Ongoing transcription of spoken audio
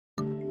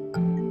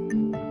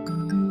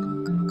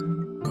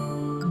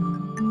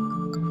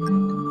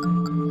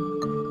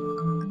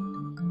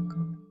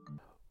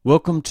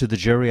Welcome to the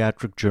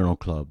Geriatric Journal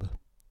Club,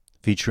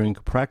 featuring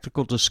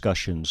practical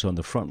discussions on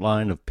the front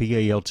line of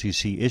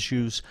PALTC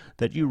issues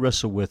that you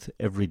wrestle with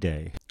every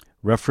day.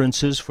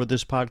 References for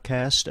this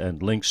podcast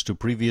and links to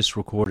previous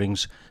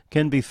recordings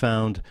can be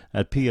found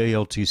at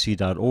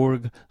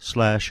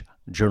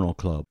paltc.org/Journal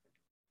Club.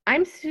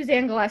 I'm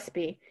Suzanne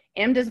Gillespie,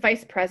 AMDA's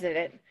Vice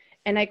President,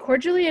 and I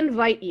cordially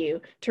invite you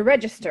to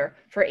register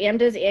for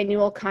AMDA's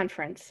annual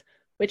conference,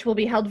 which will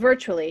be held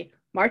virtually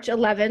March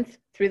 11th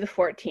through the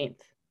 14th.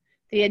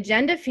 The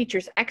agenda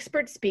features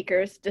expert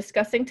speakers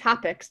discussing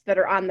topics that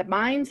are on the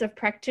minds of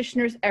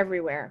practitioners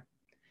everywhere,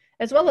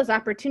 as well as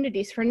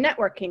opportunities for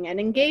networking and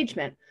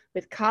engagement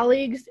with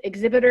colleagues,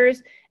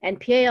 exhibitors, and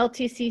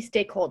PALTC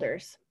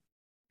stakeholders.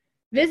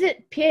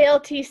 Visit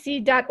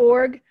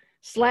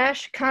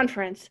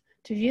paltc.org/conference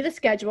to view the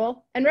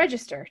schedule and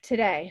register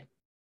today.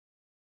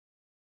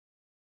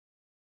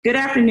 Good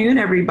afternoon,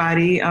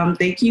 everybody.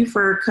 Thank you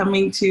for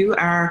coming to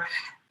our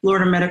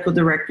Florida Medical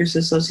Directors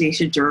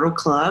Association Journal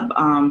Club.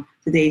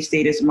 Today's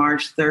date is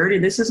March 3rd,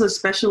 and this is a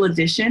special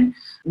edition.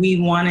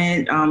 We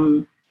wanted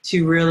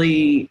to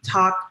really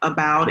talk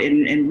about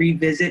and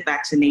revisit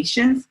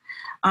vaccinations.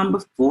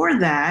 Before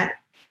that,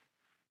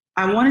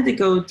 I wanted to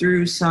go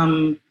through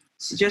some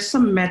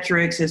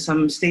metrics and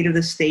some state of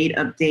the state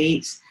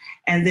updates,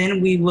 and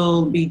then we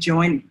will be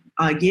joined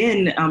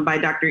again by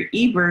Dr.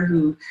 Eber,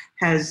 who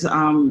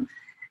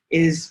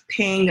is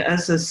paying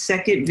us a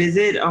second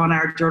visit on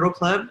our journal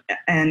club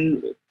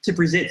and to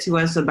present to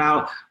us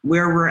about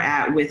where we're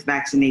at with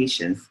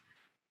vaccinations.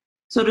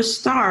 So to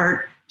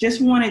start, just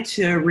wanted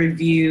to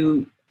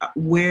review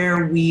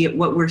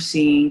what we're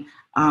seeing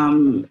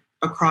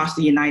across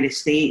the United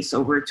States,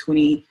 over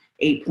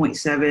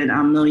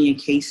 28.7 million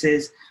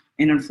cases,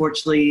 and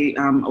unfortunately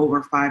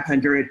over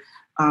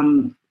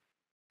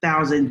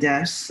 500,000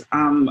 deaths.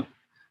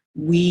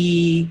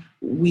 We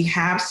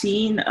have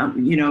seen,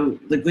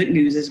 the good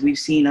news is we've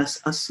seen a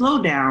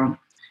slowdown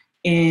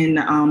in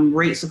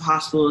rates of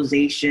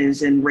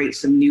hospitalizations and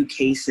rates of new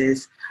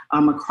cases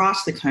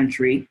across the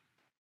country.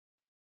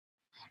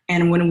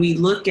 And when we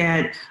look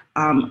at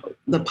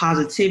the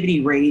positivity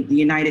rate, the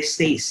United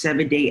States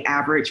 7-day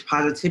average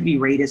positivity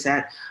rate is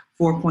at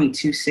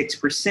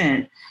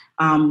 4.26%,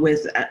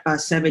 with a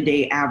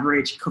 7-day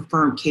average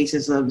confirmed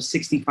cases of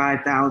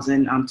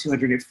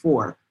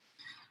 65,204.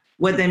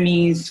 What that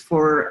means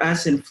for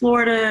us in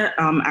Florida,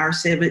 our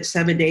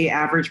 7-day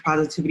average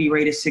positivity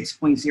rate is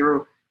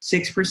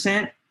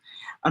 6.06%.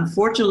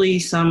 Unfortunately,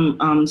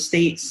 some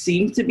states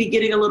seem to be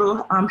getting a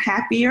little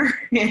happier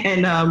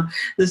and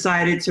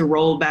decided to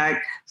roll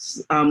back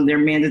their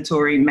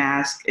mandatory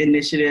mask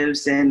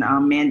initiatives and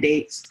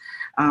mandates.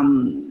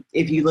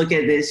 If you look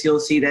at this, you'll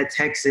see that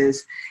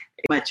Texas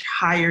much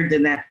higher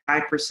than that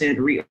 5%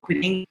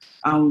 reopening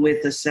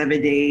with a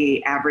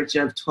 7-day average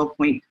of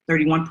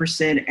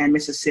 12.31%, and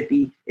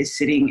Mississippi is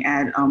sitting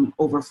at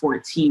over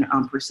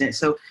 14%.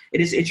 So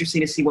it is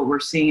interesting to see what we're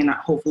seeing, and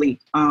hopefully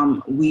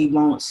we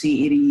won't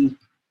see any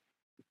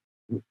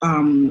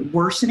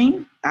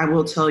worsening. I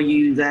will tell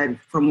you that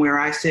from where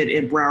I sit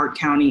in Broward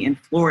County in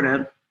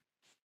Florida,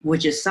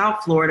 which is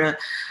South Florida,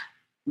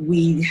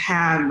 we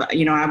have,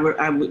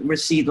 I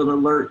received an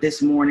alert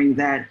this morning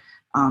that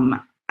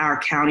our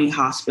county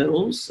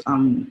hospitals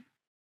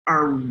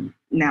are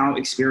now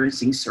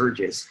experiencing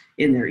surges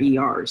in their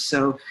ERs.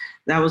 So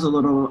that was a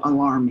little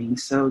alarming.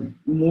 So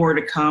more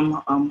to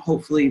come.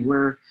 Hopefully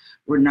we're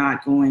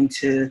not going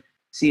to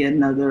see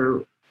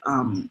another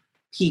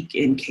peak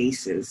in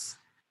cases.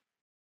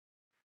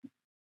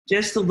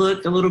 Just to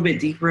look a little bit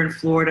deeper in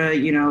Florida,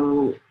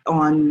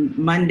 on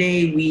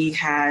Monday we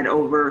had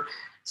over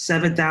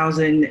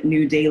 7,000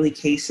 new daily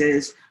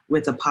cases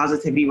with a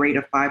positivity rate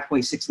of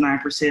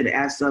 5.69%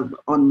 as of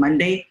on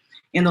Monday.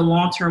 In the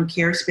long-term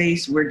care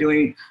space, we're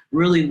doing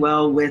really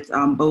well with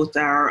both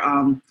our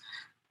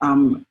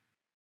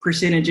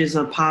percentages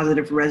of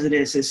positive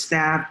residents and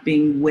staff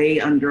being way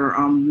under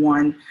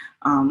 1.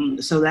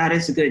 So that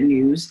is good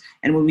news.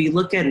 And when we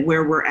look at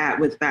where we're at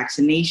with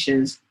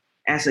vaccinations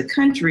as a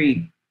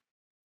country,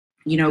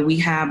 we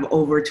have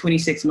over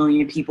 26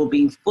 million people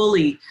being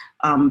fully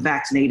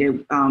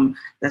vaccinated.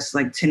 That's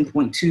like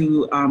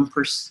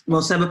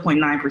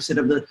 7.9%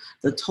 of the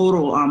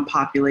total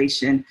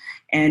population.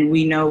 And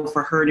we know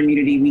for herd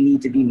immunity, we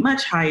need to be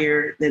much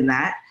higher than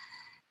that.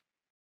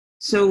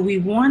 So we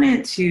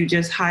wanted to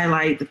just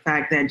highlight the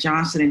fact that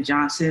Johnson &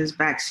 Johnson's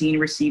vaccine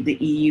received the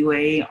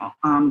EUA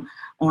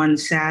on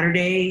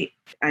Saturday.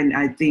 And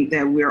I think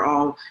that we're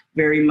all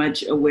very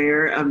much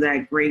aware of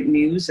that great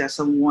news. That's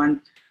a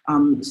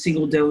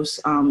single dose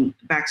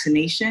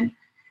vaccination.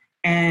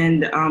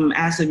 And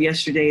as of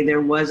yesterday,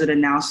 there was an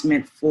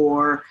announcement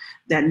for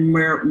that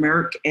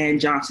Merck and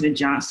Johnson &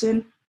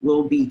 Johnson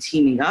will be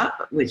teaming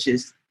up, which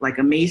is like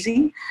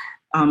amazing,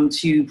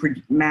 to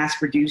mass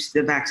produce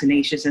the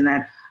vaccinations, and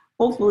that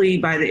hopefully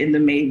by the end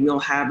of May, we'll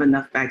have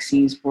enough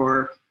vaccines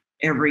for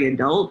every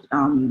adult.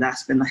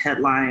 That's been the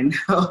headline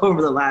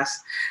over the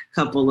last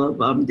couple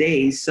of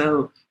days.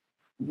 So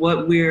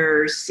what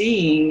we're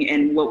seeing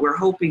and what we're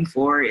hoping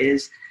for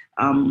is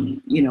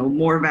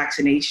more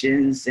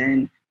vaccinations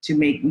and to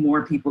make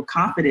more people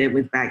confident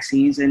with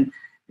vaccines. And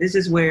this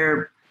is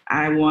where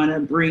I want to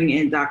bring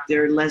in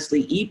Dr.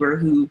 Leslie Eber,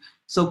 who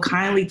so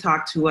kindly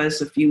talked to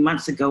us a few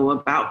months ago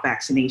about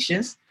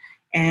vaccinations.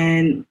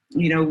 And,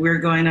 we're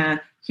going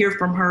to hear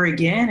from her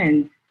again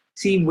and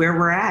see where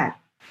we're at.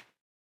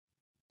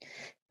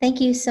 Thank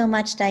you so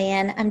much,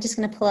 Diane. I'm just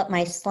going to pull up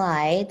my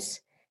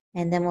slides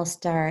and then we'll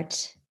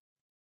start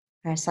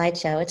our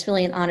slideshow. It's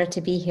really an honor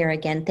to be here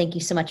again. Thank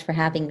you so much for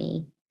having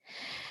me.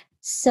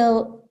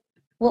 So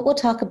what we'll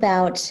talk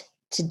about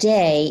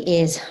today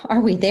is,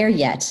 are we there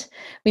yet?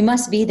 We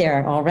must be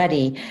there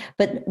already,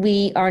 but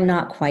we are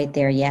not quite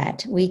there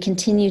yet. We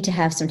continue to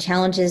have some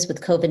challenges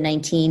with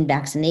COVID-19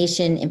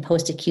 vaccination in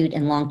post-acute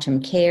and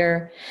long-term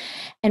care.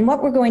 And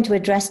what we're going to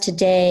address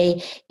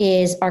today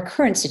is our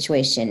current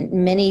situation.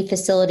 Many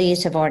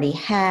facilities have already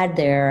had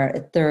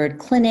their third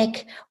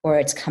clinic or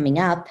it's coming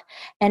up.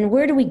 And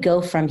where do we go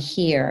from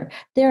here?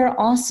 There are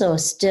also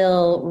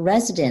still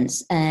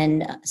residents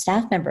and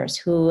staff members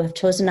who have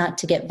chosen not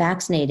to get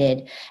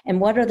vaccinated. And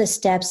what are the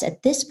steps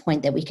at this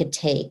point that we could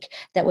take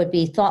that would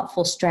be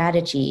thoughtful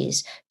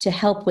strategies to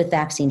help with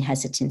vaccine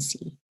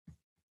hesitancy?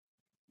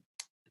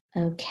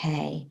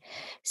 Okay,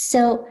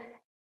 so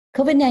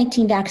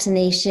COVID-19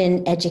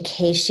 vaccination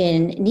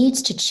education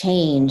needs to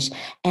change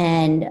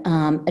and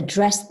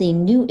address the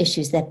new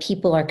issues that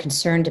people are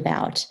concerned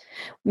about.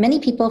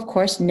 Many people, of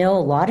course, know a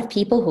lot of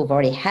people who've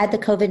already had the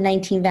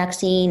COVID-19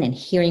 vaccine and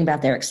hearing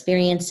about their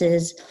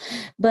experiences.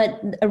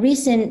 But a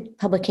recent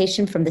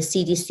publication from the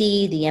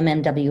CDC, the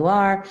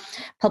MMWR,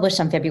 published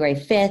on February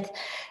 5th,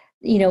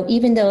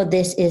 even though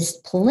this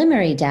is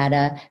preliminary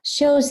data,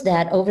 shows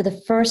that over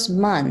the first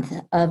month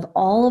of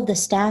all of the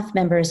staff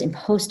members in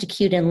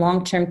post-acute and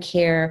long-term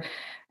care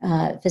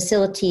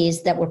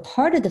facilities that were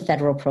part of the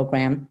federal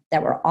program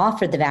that were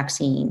offered the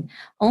vaccine,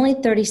 only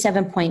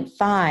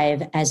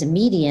 37.5 as a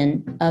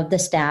median of the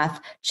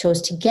staff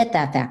chose to get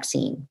that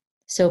vaccine.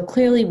 So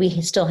clearly we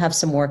still have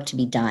some work to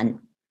be done.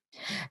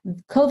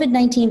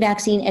 COVID-19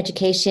 vaccine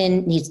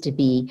education needs to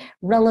be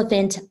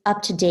relevant,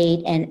 up to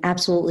date, and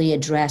absolutely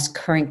address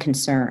current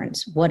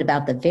concerns. What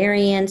about the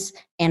variants,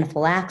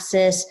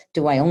 anaphylaxis?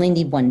 Do I only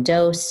need one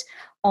dose?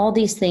 All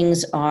these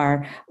things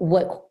are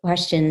what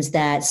questions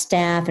that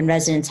staff and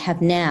residents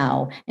have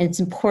now, and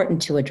it's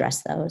important to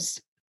address those.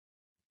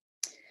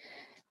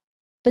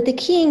 But the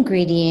key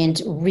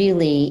ingredient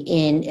really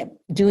in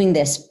doing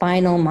this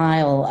final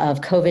mile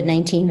of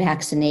COVID-19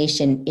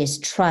 vaccination is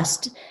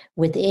trust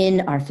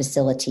within our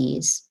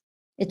facilities.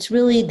 It's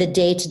really the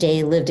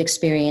day-to-day lived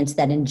experience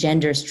that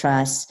engenders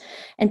trust.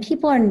 And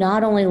people are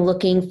not only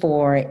looking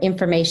for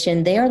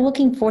information, they are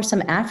looking for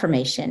some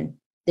affirmation.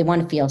 They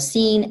want to feel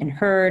seen and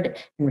heard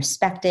and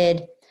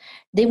respected.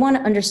 They want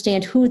to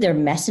understand who their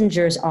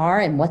messengers are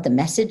and what the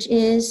message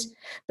is.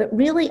 But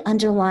really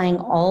underlying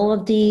all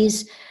of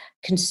these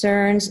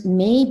concerns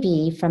may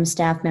be from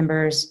staff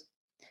members,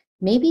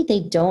 maybe they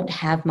don't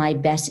have my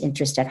best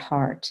interest at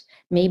heart.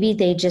 Maybe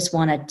they just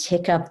want to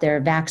tick up their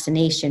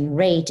vaccination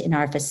rate in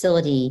our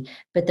facility,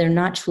 but they're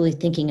not truly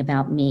thinking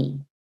about me.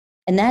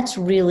 And that's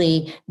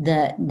really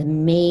the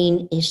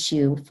main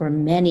issue for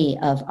many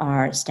of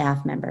our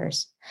staff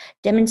members.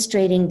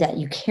 Demonstrating that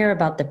you care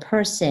about the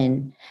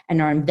person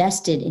and are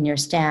invested in your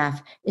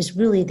staff is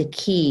really the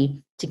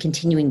key to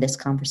continuing this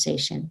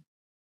conversation.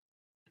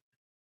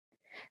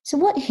 So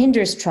what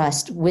hinders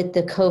trust with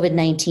the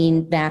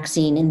COVID-19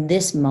 vaccine in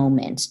this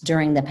moment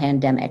during the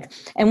pandemic?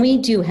 And we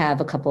do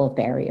have a couple of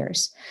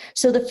barriers.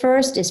 So the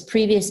first is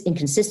previous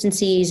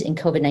inconsistencies in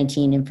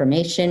COVID-19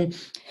 information.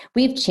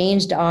 We've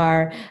changed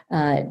our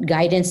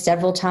guidance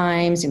several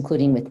times,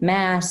 including with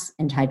masks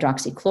and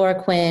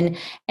hydroxychloroquine,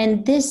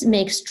 and this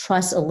makes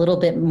trust a little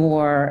bit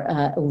more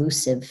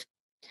elusive.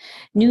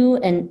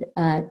 News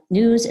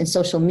and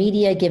social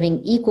media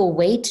giving equal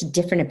weight to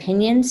different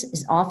opinions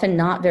is often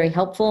not very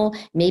helpful.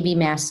 Maybe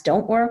masks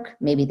don't work,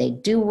 maybe they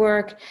do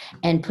work,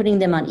 and putting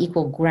them on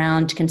equal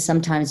ground can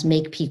sometimes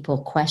make people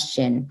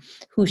question,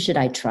 who should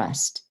I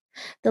trust?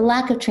 The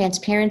lack of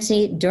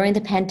transparency during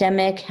the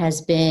pandemic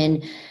has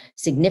been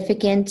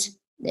significant,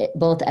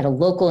 both at a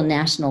local and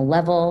national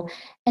level,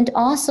 and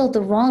also the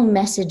wrong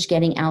message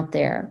getting out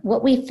there.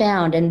 What we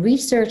found, and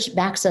research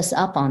backs us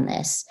up on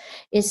this,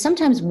 is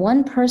sometimes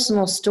one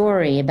personal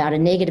story about a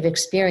negative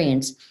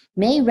experience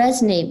may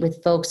resonate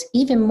with folks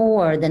even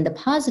more than the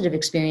positive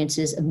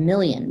experiences of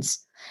millions.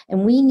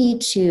 And we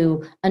need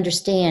to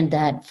understand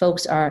that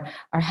folks are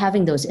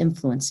having those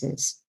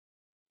influences.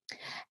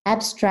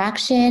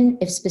 Abstraction,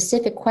 if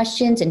specific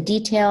questions and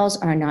details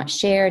are not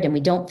shared and we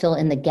don't fill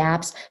in the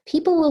gaps,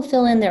 people will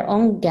fill in their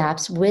own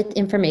gaps with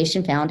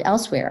information found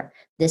elsewhere.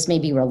 This may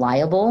be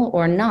reliable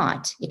or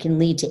not. It can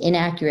lead to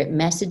inaccurate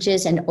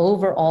messages and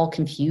overall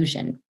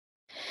confusion.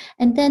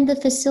 And then the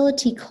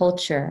facility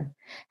culture.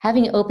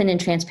 Having open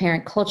and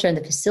transparent culture at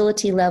the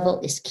facility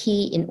level is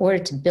key in order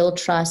to build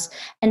trust.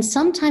 And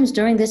sometimes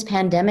during this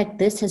pandemic,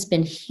 this has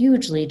been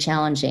hugely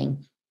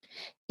challenging.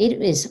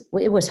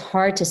 It was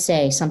hard to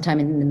say sometime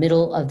in the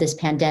middle of this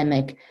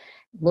pandemic,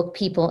 look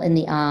people in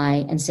the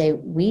eye and say,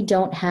 we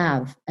don't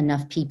have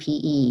enough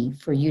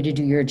PPE for you to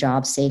do your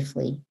job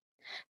safely.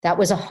 That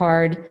was a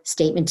hard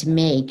statement to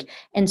make.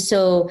 And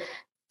so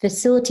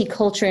facility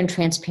culture and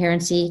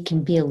transparency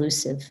can be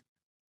elusive.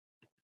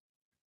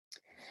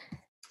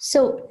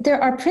 So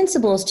there are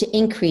principles to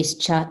increase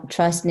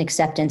trust and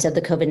acceptance of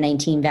the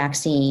COVID-19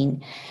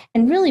 vaccine.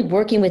 And really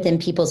working within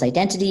people's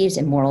identities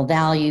and moral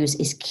values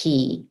is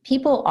key.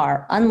 People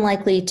are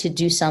unlikely to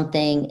do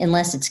something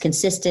unless it's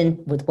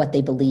consistent with what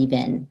they believe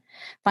in.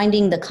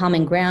 Finding the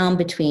common ground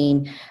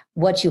between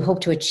what you hope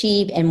to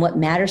achieve and what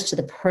matters to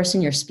the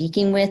person you're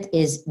speaking with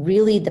is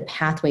really the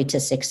pathway to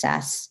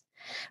success.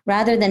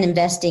 Rather than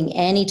investing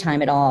any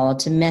time at all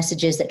to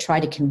messages that try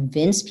to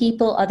convince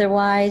people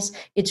otherwise,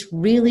 it's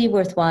really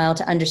worthwhile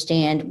to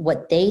understand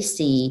what they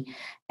see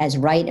as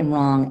right and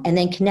wrong and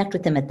then connect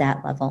with them at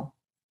that level.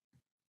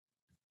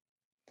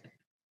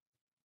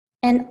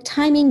 And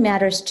timing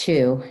matters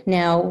too.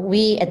 Now,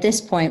 we at this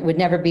point would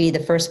never be the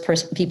first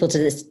people to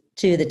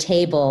the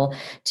table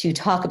to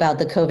talk about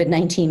the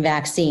COVID-19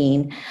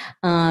 vaccine.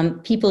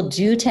 People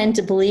do tend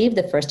to believe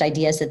the first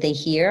ideas that they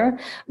hear,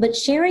 but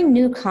sharing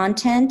new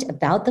content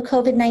about the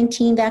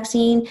COVID-19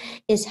 vaccine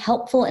is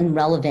helpful and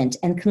relevant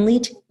and can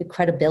lead to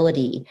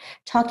credibility.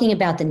 Talking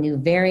about the new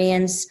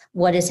variants,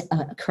 what is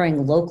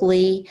occurring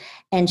locally,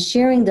 and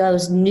sharing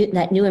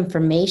that new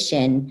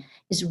information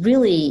is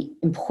really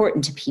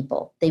important to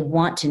people. They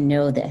want to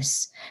know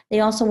this.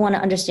 They also want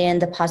to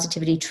understand the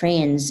positivity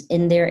trends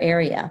in their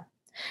area.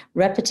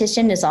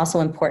 Repetition is also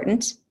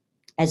important.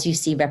 As you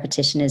see,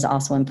 repetition is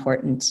also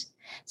important.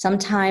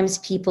 Sometimes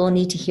people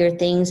need to hear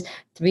things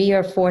 3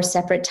 or 4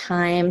 separate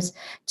times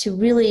to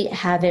really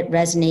have it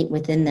resonate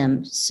within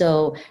them.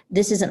 So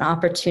this is an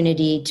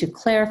opportunity to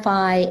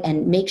clarify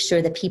and make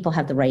sure that people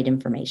have the right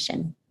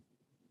information.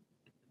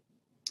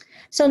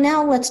 So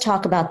now let's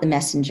talk about the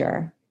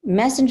messenger.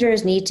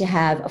 Messengers need to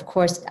have, of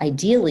course,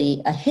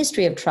 ideally, a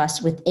history of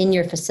trust within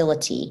your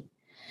facility.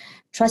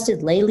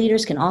 Trusted lay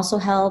leaders can also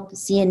help,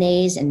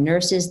 CNAs and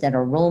nurses that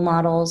are role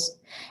models,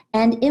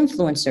 and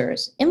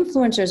influencers.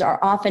 Influencers are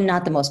often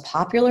not the most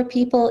popular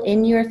people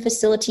in your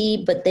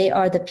facility, but they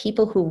are the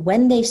people who,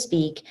 when they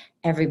speak,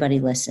 everybody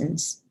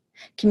listens.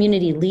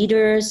 Community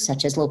leaders,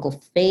 such as local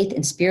faith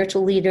and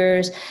spiritual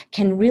leaders,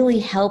 can really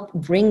help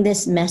bring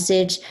this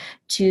message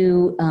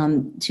to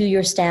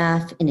your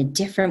staff in a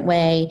different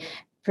way,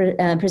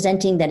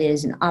 presenting that it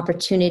is an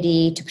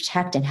opportunity to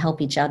protect and help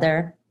each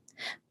other.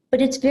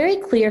 But it's very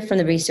clear from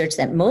the research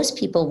that most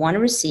people want to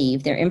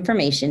receive their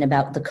information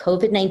about the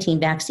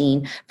COVID-19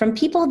 vaccine from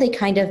people they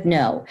kind of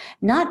know,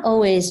 not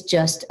always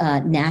just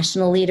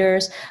national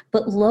leaders,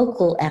 but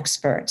local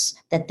experts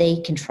that they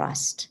can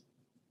trust.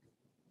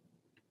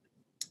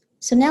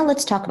 So now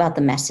let's talk about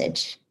the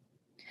message.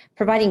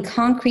 Providing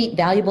concrete,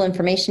 valuable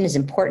information is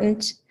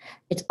important.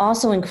 It's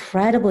also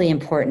incredibly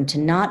important to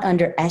not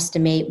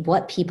underestimate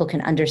what people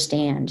can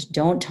understand.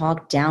 Don't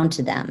talk down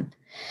to them.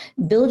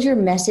 Build your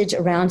message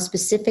around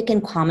specific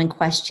and common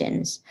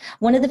questions.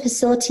 One of the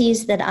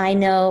facilities that I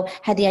know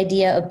had the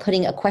idea of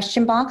putting a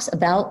question box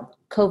about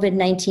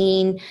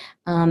COVID-19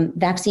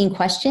 vaccine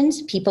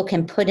questions. People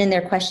can put in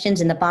their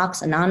questions in the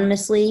box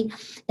anonymously.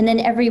 And then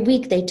every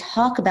week they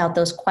talk about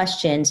those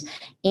questions,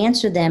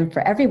 answer them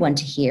for everyone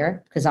to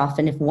hear, because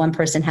often if one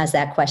person has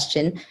that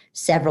question,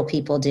 several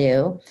people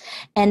do.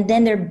 And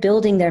then they're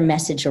building their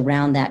message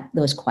around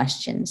those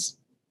questions.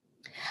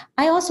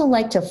 I also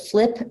like to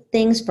flip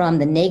things from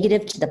the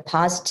negative to the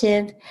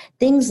positive,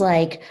 things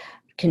like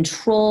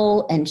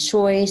control and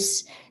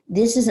choice.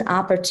 This is an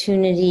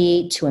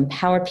opportunity to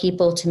empower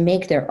people to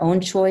make their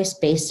own choice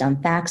based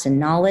on facts and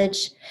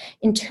knowledge.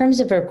 In terms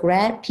of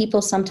regret,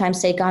 people sometimes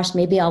say, gosh,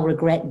 maybe I'll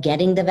regret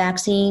getting the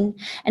vaccine.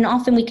 And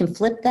often we can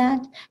flip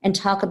that and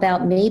talk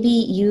about maybe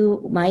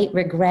you might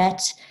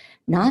regret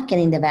not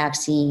getting the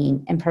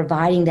vaccine and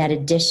providing that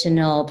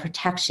additional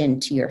protection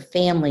to your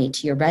family,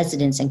 to your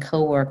residents and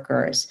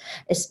coworkers,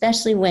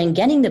 especially when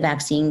getting the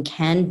vaccine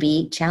can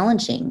be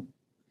challenging.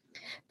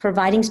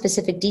 Providing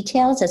specific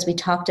details, as we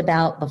talked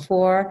about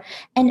before,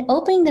 and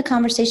opening the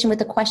conversation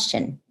with a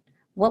question.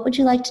 What would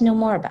you like to know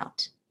more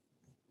about?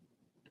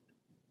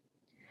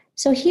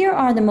 So here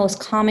are the most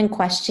common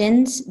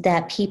questions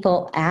that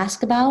people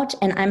ask about,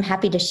 and I'm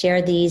happy to share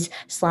these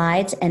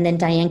slides, and then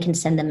Diane can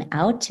send them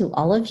out to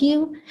all of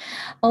you.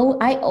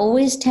 I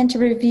always tend to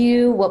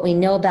review what we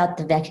know about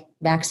the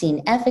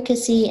vaccine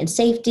efficacy and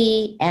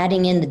safety,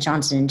 adding in the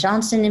Johnson &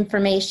 Johnson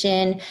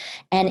information,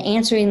 and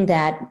answering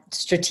that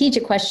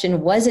strategic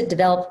question, was it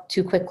developed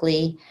too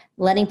quickly?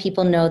 Letting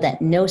people know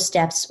that no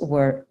steps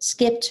were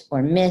skipped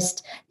or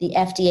missed. The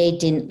FDA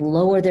didn't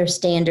lower their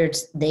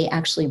standards, they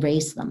actually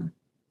raised them.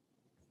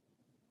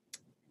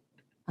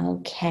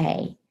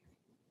 Okay.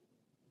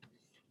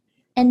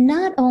 And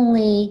not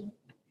only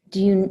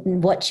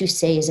what you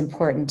say is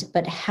important,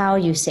 but how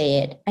you say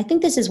it. I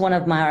think this is one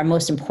of our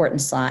most important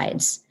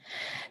slides.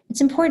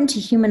 It's important to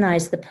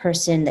humanize the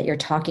person that you're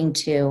talking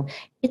to.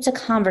 It's a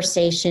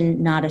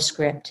conversation, not a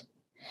script.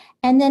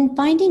 And then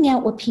finding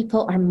out what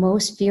people are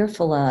most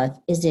fearful of.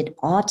 Is it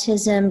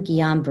autism,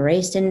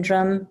 Guillain-Barré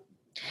syndrome?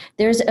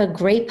 There's a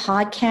great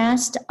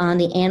podcast on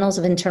the Annals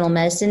of Internal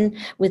Medicine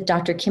with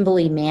Dr.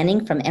 Kimberly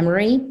Manning from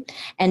Emory.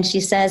 And she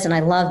says, and I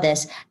love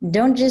this,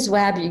 don't just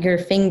wag your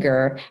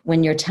finger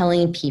when you're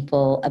telling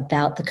people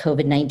about the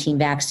COVID-19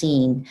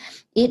 vaccine.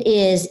 It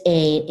is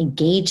an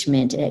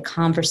engagement, a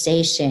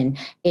conversation.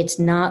 It's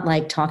not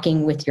like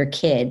talking with your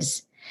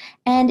kids.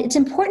 And it's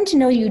important to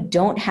know you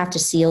don't have to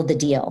seal the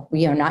deal.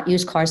 We are not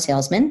used car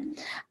salesmen.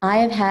 I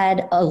have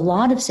had a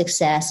lot of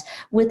success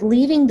with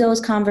leaving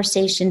those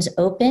conversations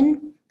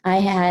open. I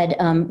had,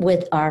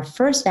 with our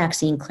first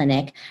vaccine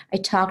clinic, I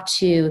talked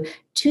to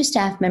 2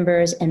 staff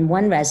members and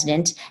 1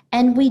 resident,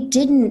 and I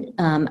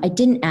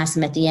didn't ask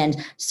them at the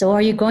end, so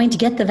are you going to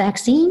get the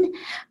vaccine?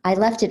 I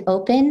left it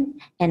open,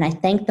 and I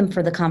thanked them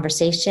for the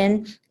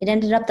conversation. It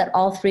ended up that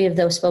all 3 of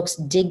those folks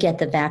did get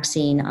the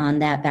vaccine on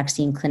that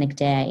vaccine clinic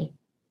day.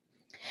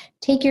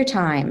 Take your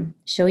time,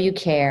 show you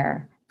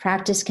care,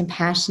 practice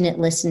compassionate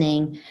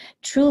listening.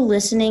 True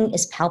listening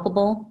is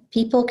palpable.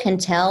 People can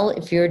tell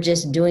if you're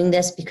just doing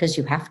this because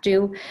you have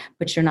to,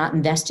 but you're not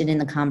invested in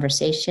the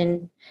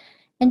conversation.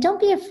 And don't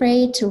be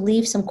afraid to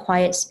leave some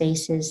quiet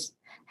spaces.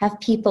 Have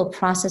people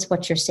process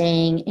what you're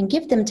saying and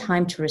give them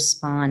time to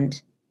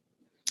respond.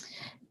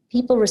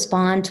 People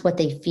respond to what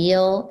they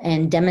feel,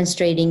 and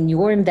demonstrating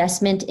your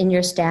investment in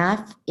your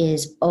staff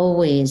is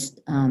always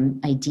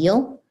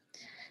ideal.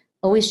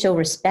 Always show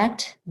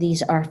respect.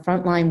 These are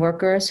frontline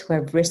workers who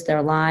have risked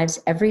their lives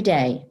every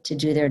day to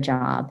do their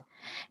job.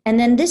 And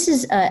then this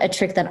is a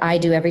trick that I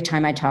do every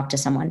time I talk to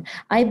someone.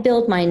 I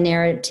build my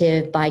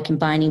narrative by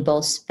combining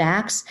both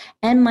facts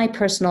and my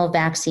personal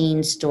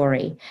vaccine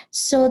story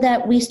so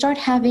that we start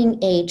having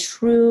a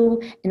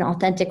true and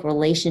authentic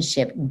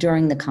relationship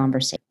during the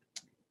conversation.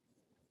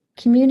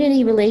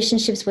 Community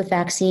relationships with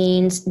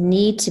vaccines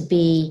need to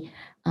be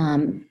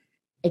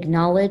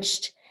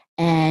acknowledged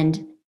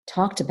and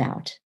talked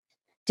about.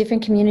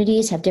 Different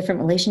communities have different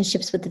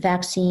relationships with the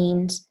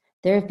vaccines.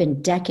 There have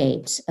been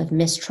decades of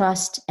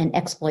mistrust and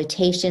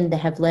exploitation that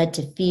have led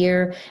to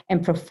fear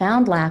and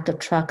profound lack of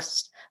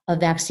trust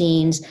of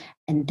vaccines,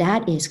 and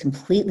that is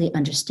completely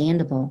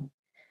understandable.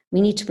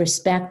 We need to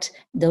respect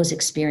those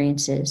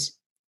experiences,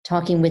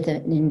 talking with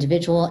an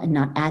individual and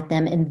not at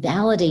them, and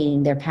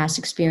validating their past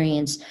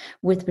experience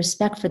with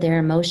respect for their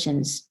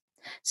emotions.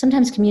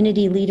 Sometimes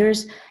community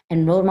leaders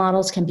and role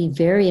models can be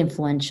very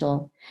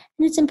influential.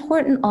 And it's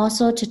important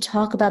also to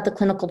talk about the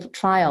clinical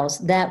trials,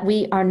 that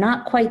we are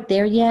not quite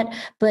there yet,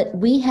 but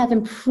we have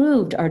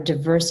improved our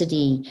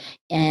diversity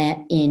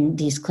in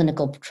these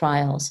clinical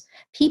trials.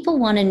 People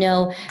want to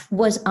know,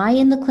 was I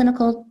in the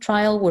clinical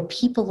trial? Were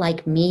people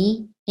like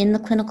me in the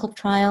clinical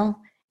trial?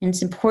 And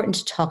it's important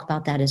to talk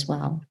about that as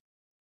well.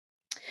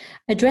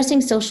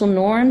 Addressing social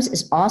norms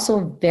is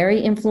also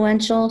very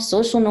influential.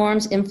 Social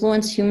norms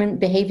influence human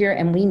behavior,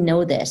 and we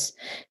know this.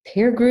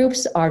 Peer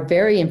groups are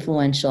very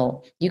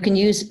influential. You can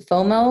use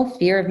FOMO,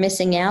 fear of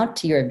missing out,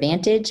 to your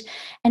advantage,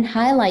 and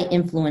highlight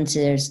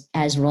influencers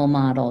as role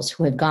models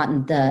who have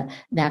gotten the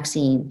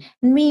vaccine,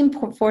 and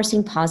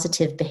reinforcing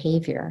positive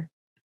behavior.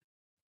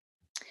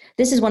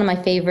 This is one of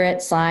my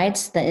favorite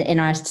slides in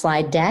our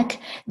slide deck,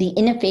 the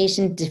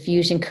innovation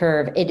diffusion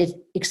curve. It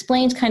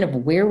explains kind of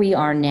where we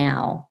are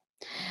now.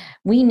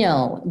 We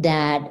know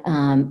that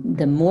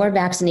the more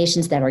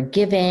vaccinations that are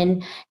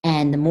given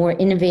and the more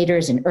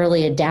innovators and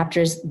early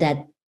adapters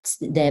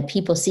that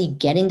people see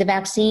getting the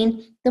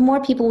vaccine, the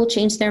more people will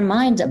change their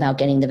minds about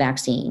getting the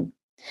vaccine.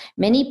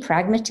 Many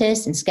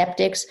pragmatists and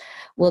skeptics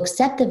will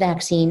accept the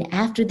vaccine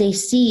after they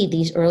see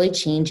these early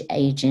change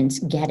agents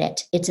get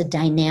it. It's a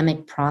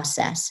dynamic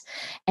process.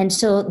 And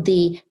so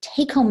the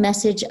take-home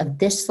message of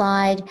this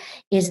slide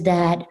is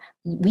that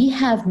we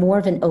have more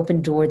of an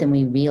open door than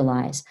we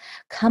realize.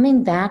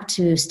 Coming back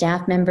to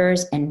staff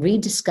members and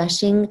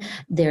rediscussing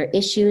their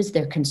issues,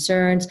 their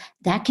concerns,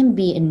 that can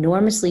be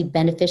enormously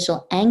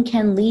beneficial and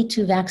can lead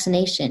to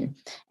vaccination.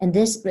 And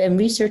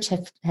research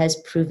has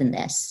proven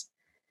this.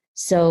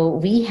 So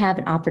we have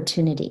an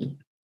opportunity.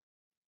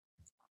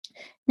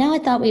 Now I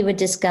thought we would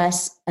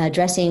discuss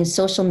addressing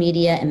social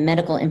media and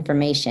medical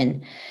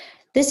information.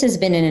 This has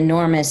been an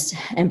enormous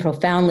and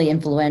profoundly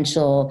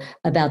influential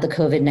about the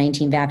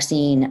COVID-19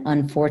 vaccine,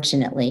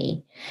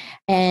 unfortunately.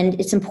 And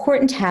it's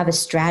important to have a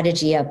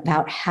strategy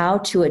about how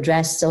to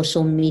address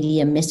social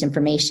media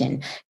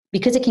misinformation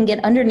because it can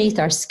get underneath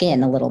our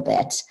skin a little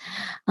bit.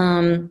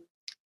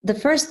 The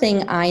first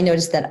thing I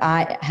noticed that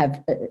I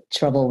have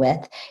trouble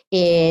with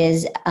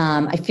is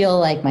I feel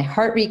like my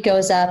heart rate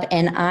goes up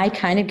and I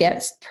kind of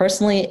get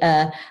personally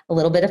a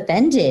little bit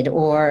offended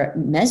or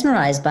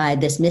mesmerized by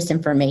this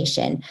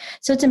misinformation.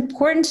 So it's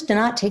important to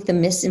not take the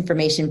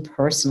misinformation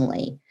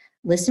personally.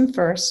 Listen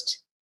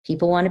first.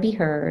 People want to be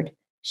heard.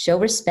 Show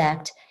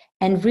respect.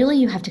 And really,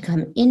 you have to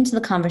come into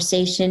the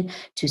conversation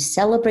to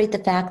celebrate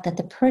the fact that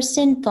the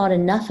person thought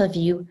enough of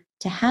you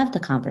to have the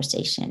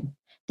conversation.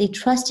 They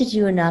trusted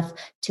you enough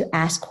to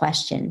ask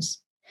questions.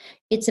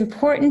 It's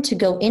important to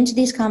go into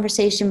these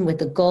conversations with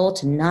the goal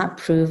to not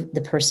prove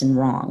the person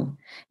wrong.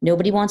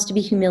 Nobody wants to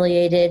be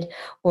humiliated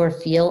or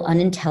feel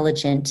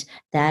unintelligent.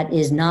 That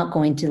is not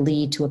going to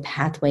lead to a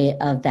pathway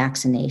of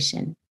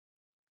vaccination.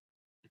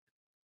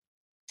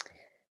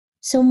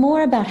 So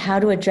more about how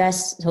to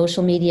address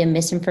social media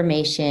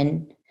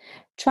misinformation.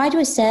 Try to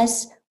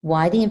assess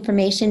why the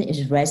information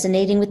is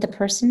resonating with the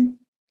person.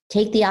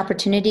 Take the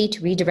opportunity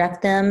to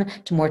redirect them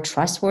to more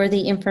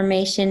trustworthy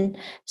information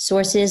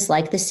sources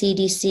like the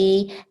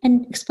CDC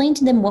and explain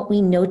to them what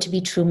we know to be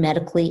true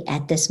medically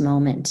at this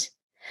moment.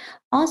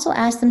 Also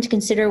ask them to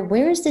consider,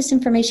 where is this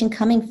information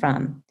coming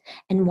from?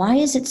 And why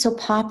is it so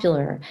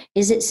popular?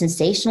 Is it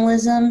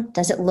sensationalism?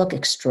 Does it look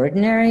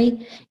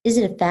extraordinary? Is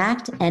it a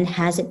fact? And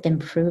has it been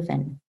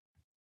proven?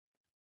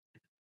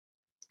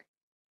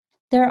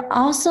 There are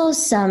also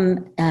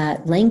some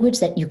language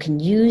that you can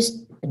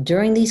use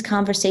during these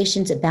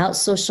conversations about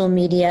social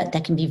media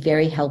that can be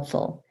very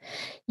helpful.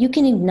 You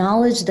can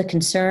acknowledge the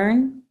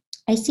concern.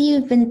 I see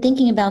you've been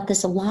thinking about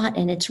this a lot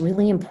and it's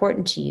really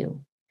important to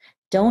you.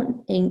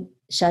 Don't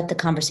shut the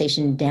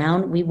conversation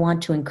down. We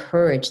want to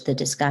encourage the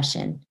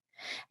discussion.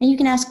 And you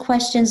can ask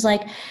questions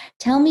like,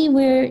 tell me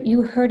where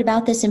you heard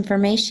about this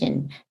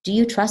information. Do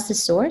you trust the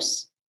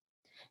source?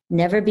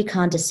 Never be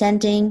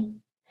condescending.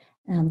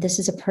 This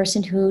is a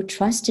person who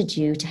trusted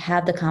you to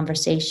have the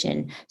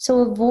conversation. So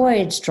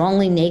avoid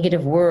strongly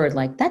negative word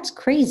like, that's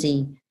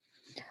crazy.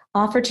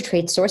 Offer to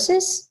trade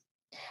sources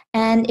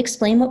and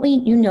explain what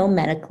you know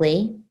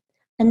medically.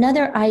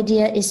 Another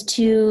idea is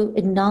to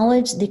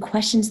acknowledge the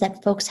questions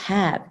that folks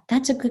have.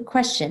 That's a good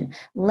question.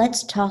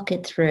 Let's talk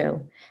it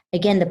through.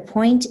 Again, the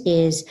point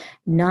is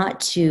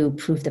not to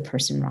prove the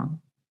person wrong.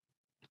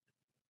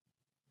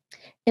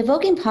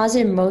 Evoking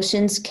positive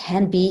emotions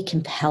can be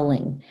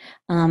compelling.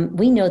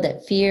 We know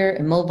that fear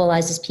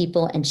immobilizes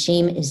people and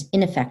shame is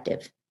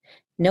ineffective.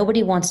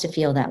 Nobody wants to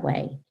feel that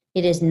way.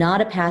 It is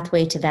not a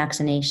pathway to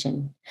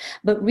vaccination.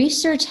 But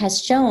research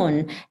has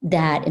shown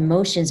that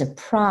emotions of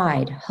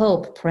pride,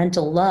 hope,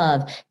 parental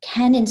love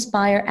can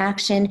inspire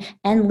action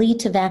and lead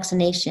to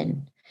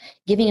vaccination.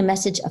 Giving a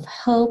message of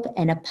hope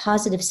and a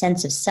positive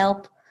sense of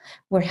self,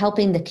 we're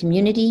helping the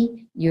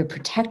community, you're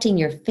protecting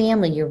your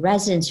family, your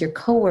residents, your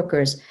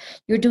coworkers.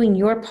 You're doing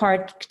your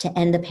part to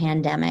end the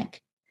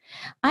pandemic.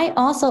 I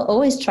also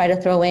always try to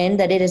throw in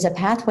that it is a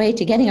pathway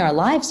to getting our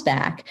lives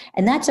back,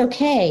 and that's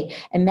okay.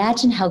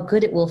 Imagine how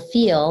good it will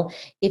feel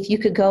if you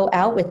could go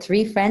out with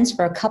 3 friends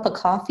for a cup of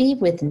coffee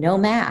with no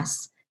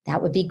masks.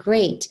 That would be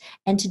great.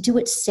 And to do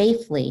it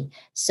safely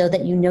so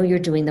that you know you're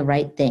doing the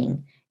right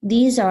thing.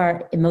 These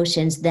are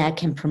emotions that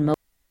can promote.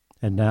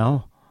 And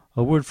now,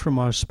 a word from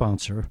our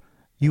sponsor,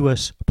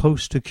 U.S.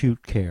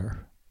 Post-Acute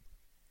Care.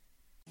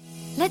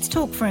 Let's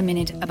talk for a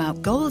minute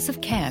about goals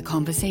of care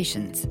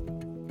conversations.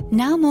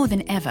 Now more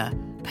than ever,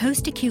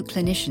 post-acute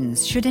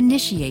clinicians should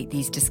initiate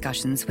these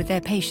discussions with their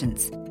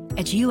patients.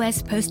 At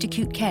US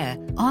Post-Acute Care,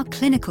 our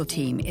clinical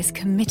team is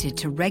committed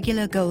to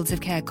regular goals of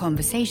care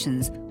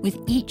conversations with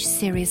each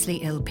seriously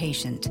ill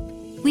patient.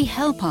 We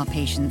help our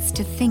patients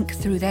to think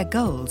through their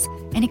goals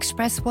and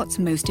express what's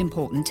most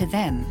important to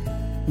them.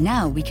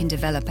 Now we can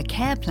develop a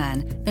care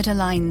plan that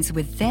aligns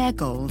with their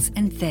goals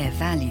and their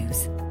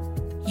values.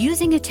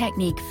 Using a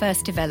technique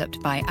first developed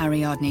by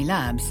Ariadne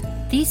Labs,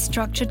 these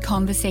structured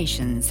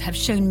conversations have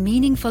shown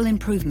meaningful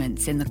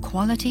improvements in the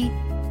quality,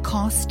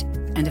 cost,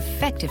 and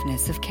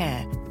effectiveness of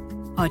care.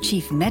 Our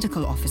Chief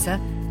Medical Officer,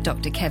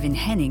 Dr. Kevin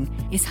Henning,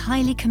 is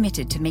highly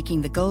committed to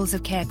making the goals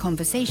of care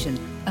conversation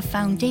a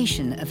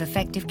foundation of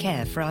effective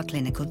care for our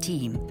clinical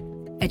team.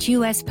 At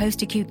US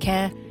Post-Acute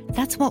Care,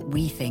 that's what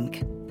we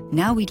think.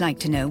 Now we'd like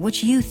to know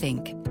what you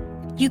think.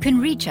 You can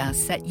reach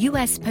us at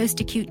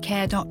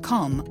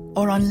uspostacutecare.com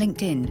or on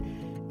LinkedIn,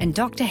 and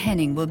Dr.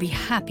 Henning will be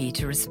happy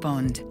to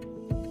respond.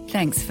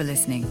 Thanks for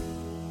listening.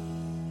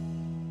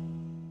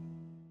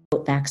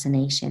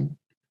 Vaccination.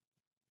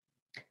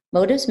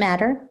 Motives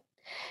matter.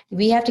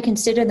 We have to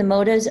consider the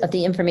motives of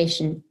the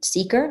information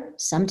seeker.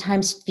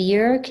 Sometimes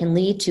fear can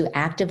lead to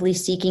actively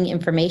seeking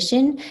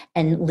information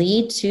and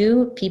lead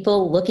to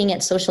people looking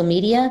at social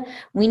media.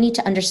 We need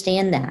to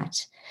understand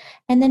that.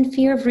 And then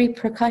fear of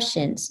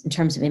repercussions in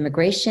terms of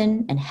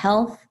immigration and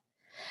health.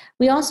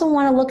 We also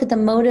want to look at the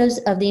motives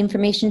of the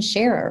information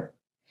sharer.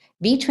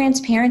 Be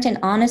transparent and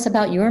honest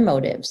about your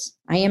motives.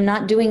 I am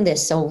not doing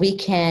this so we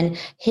can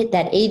hit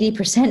that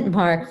 80%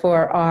 mark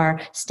for our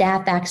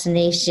staff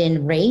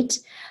vaccination rate.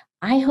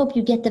 I hope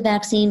you get the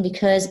vaccine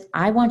because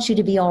I want you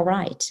to be all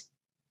right.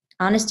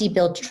 Honesty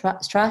builds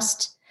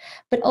trust,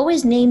 but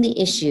always name the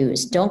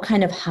issues. Don't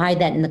kind of hide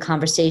that in the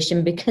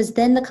conversation because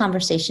then the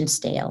conversation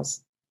stales.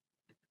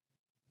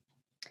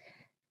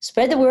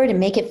 Spread the word and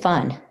make it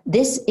fun.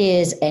 This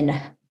is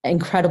an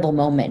incredible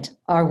moment.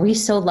 Are we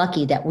so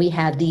lucky that we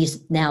have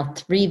these now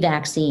 3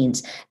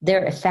 vaccines?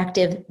 They're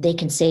effective. They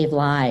can save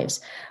lives.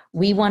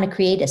 We want to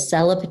create a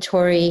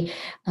celebratory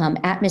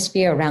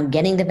atmosphere around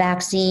getting the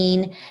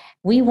vaccine.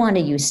 We want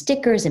to use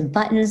stickers and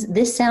buttons.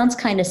 This sounds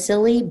kind of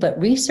silly, but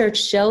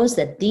research shows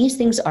that these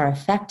things are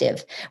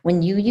effective.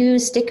 When you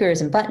use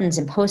stickers and buttons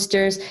and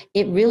posters,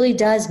 it really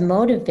does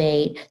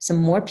motivate some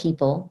more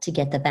people to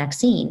get the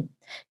vaccine.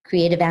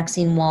 Create a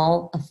vaccine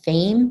wall of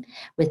fame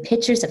with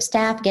pictures of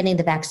staff getting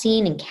the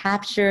vaccine and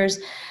captures,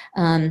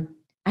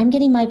 I'm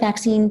getting my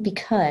vaccine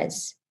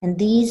because, and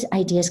these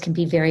ideas can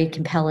be very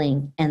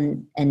compelling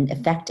and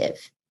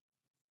effective.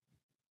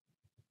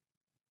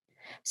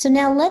 So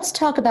now let's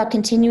talk about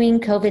continuing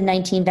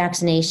COVID-19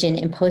 vaccination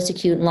in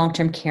post-acute and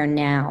long-term care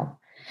now.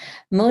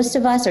 Most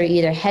of us are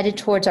either headed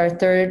towards our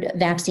third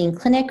vaccine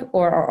clinic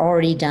or are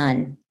already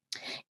done.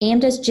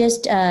 AMDA's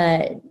just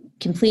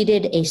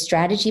completed a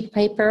strategy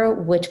paper,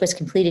 which was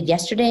completed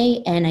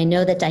yesterday, and I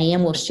know that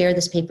Diane will share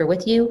this paper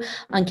with you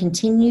on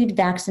continued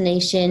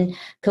vaccination,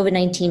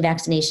 COVID-19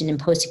 vaccination in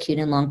post-acute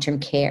and long-term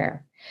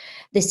care.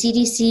 The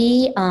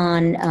CDC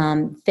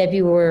on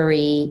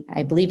February,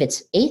 I believe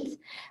it's 8th,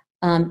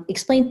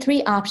 explained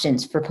 3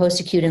 options for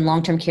post-acute and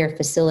long-term care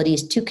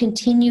facilities to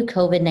continue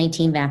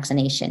COVID-19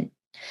 vaccination.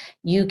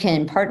 You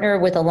can partner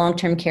with a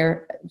long-term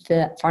care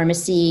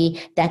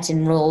pharmacy that's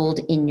enrolled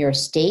in your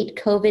state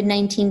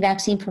COVID-19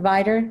 vaccine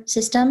provider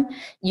system.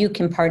 You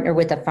can partner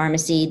with a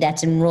pharmacy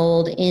that's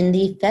enrolled in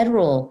the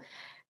federal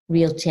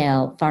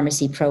retail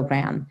pharmacy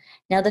program.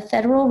 Now, the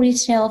federal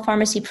retail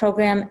pharmacy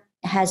program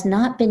has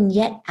not been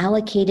yet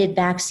allocated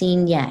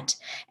vaccine yet.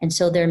 And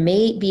so there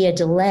may be a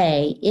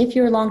delay if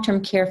your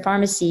long-term care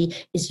pharmacy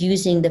is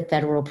using the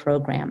federal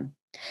program.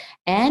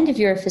 And if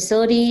you're a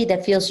facility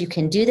that feels you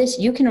can do this,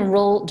 you can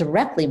enroll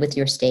directly with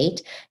your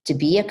state to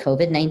be a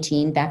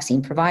COVID-19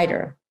 vaccine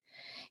provider.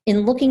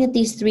 In looking at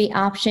these 3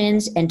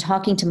 options and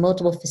talking to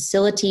multiple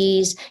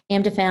facilities,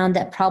 AMDA found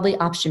that probably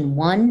option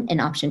 1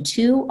 and option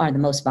 2 are the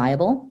most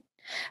viable.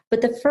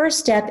 But the first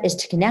step is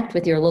to connect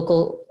with your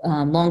local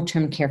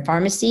long-term care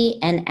pharmacy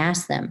and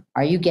ask them,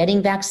 are you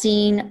getting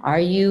vaccine? Are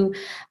you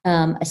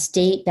a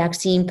state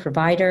vaccine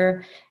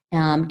provider?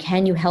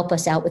 Can you help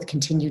us out with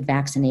continued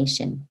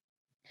vaccination?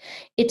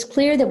 It's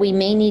clear that we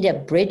may need a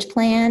bridge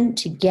plan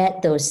to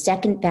get those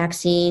second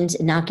vaccines,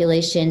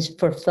 inoculations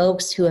for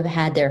folks who have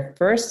had their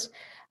first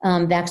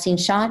vaccine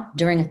shot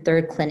during a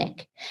third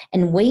clinic.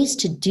 And ways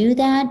to do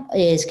that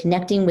is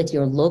connecting with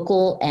your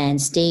local and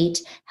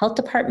state health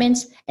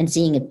departments and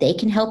seeing if they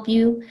can help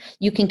you.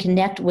 You can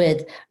connect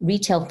with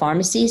retail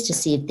pharmacies to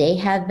see if they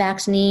have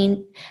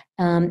vaccine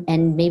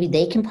and maybe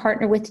they can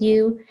partner with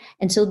you.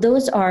 And so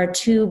those are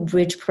 2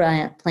 bridge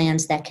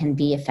plans that can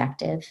be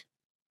effective.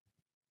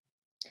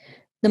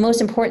 The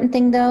most important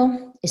thing,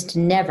 though, is to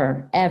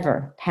never,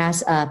 ever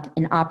pass up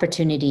an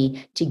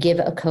opportunity to give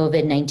a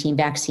COVID-19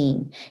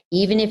 vaccine.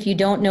 Even if you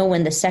don't know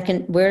when the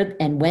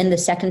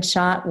second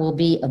shot will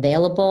be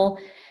available,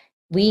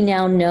 we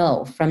now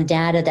know from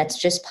data that's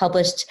just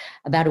published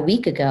about a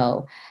week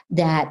ago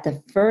that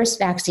the first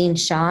vaccine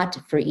shot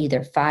for either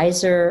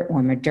Pfizer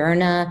or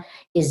Moderna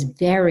is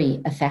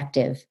very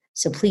effective.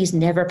 So please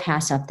never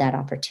pass up that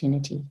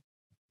opportunity.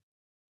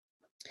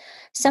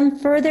 Some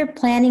further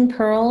planning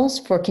pearls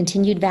for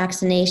continued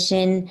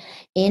vaccination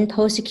in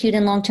post-acute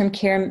and long-term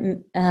care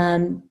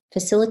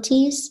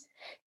facilities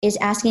is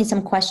asking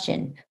some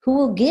question. Who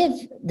will give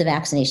the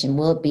vaccination?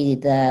 Will it be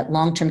the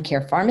long-term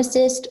care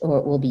pharmacist or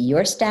it will be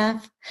your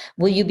staff?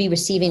 Will you be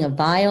receiving a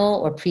vial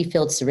or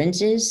pre-filled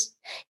syringes?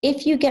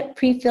 If you get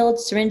pre-filled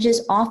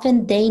syringes,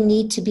 often they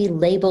need to be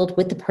labeled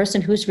with the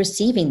person who's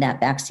receiving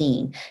that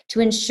vaccine to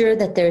ensure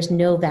that there's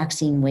no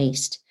vaccine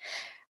waste.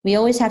 We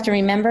always have to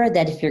remember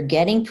that if you're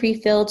getting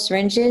pre-filled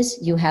syringes,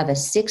 you have a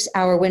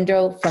 6-hour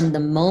window from the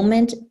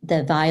moment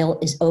the vial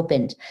is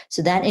opened.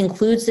 So that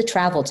includes the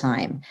travel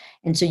time.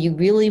 And so you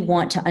really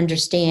want to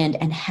understand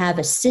and have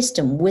a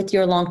system with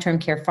your long-term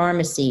care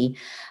pharmacy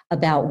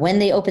about when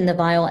they open the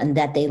vial and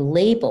that they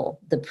label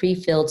the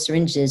pre-filled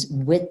syringes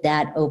with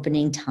that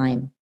opening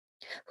time.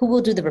 Who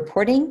will do the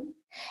reporting?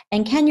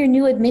 And can your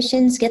new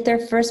admissions get their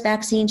first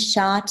vaccine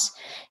shot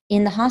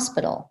in the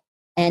hospital?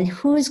 And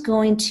who is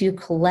going to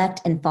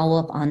collect and follow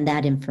up on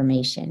that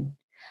information?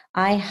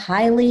 I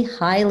highly,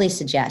 highly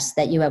suggest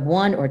that you have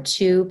 1 or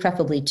 2,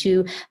 preferably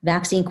 2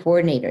 vaccine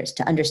coordinators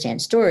to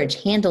understand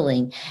storage,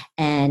 handling,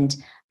 and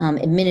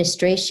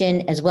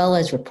administration, as well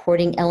as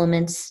reporting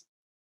elements.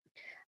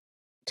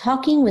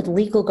 Talking with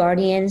legal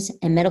guardians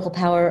and medical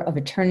power of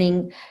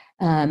attorney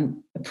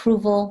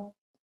approval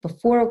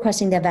before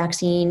requesting that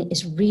vaccine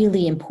is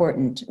really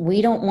important.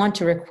 We don't want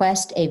to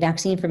request a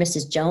vaccine for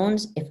Mrs.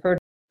 Jones if her.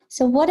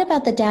 So what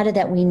about the data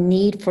that we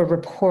need for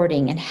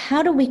reporting, and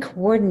how do we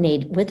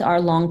coordinate with our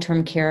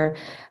long-term care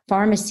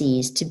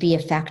pharmacies to be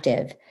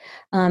effective?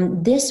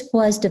 This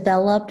was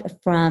developed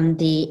from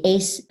the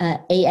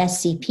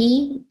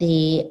ASCP,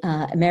 the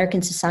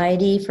American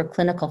Society for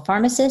Clinical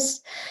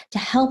Pharmacists, to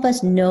help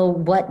us know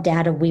what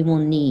data we will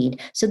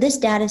need. So this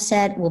data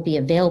set will be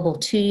available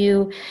to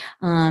you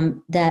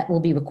that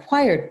will be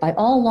required by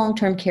all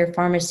long-term care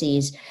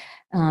pharmacies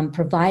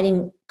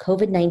providing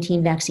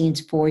COVID-19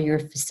 vaccines for your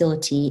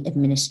facility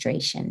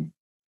administration.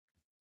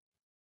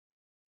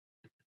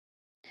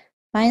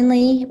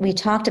 Finally, we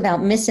talked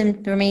about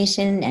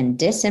misinformation and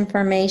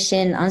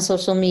disinformation on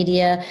social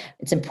media.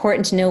 It's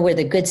important to know where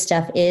the good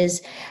stuff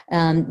is.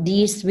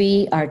 These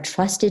three are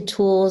trusted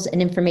tools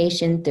and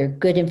information. They're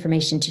good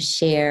information to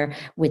share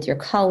with your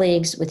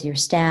colleagues, with your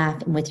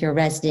staff, and with your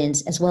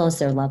residents, as well as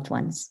their loved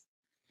ones.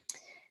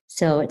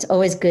 So it's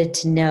always good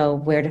to know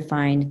where to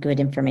find good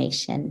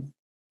information.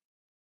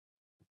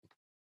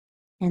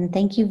 And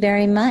thank you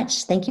very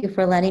much. Thank you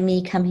for letting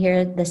me come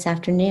here this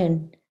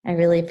afternoon. I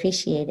really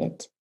appreciate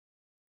it.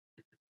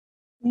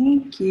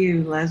 Thank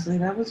you, Leslie.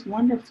 That was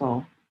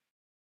wonderful.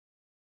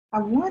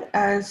 I want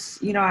us,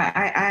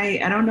 I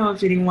don't know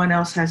if anyone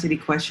else has any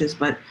questions,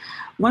 but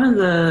one of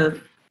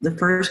the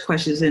first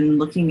questions in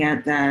looking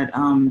at that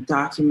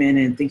document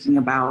and thinking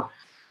about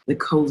the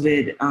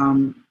COVID,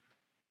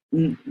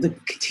 the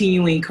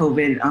continuing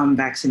COVID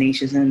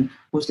vaccinations and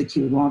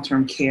post-acute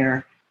long-term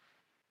care,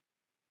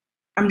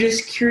 I'm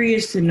just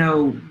curious to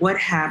know what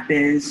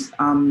happens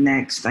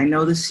next. I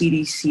know the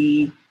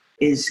CDC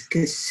is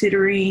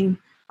considering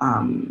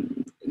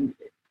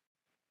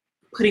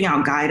putting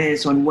out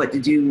guidance on what to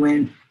do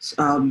when,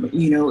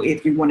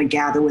 if you want to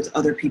gather with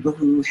other people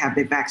who have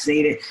been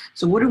vaccinated.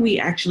 So what are we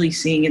actually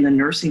seeing in the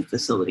nursing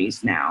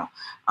facilities now?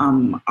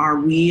 Are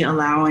we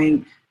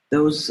allowing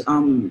those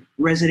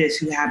residents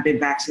who have been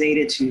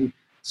vaccinated to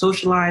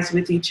socialize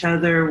with each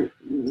other?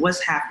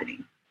 What's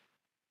happening?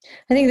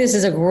 I think this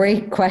is a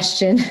great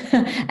question.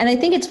 And I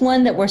think it's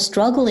one that we're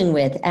struggling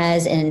with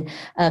as a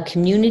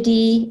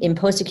community in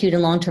post-acute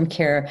and long-term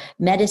care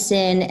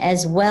medicine,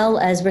 as well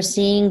as we're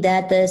seeing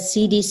that the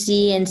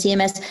CDC and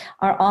CMS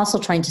are also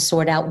trying to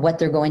sort out what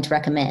they're going to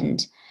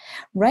recommend.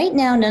 Right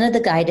now, none of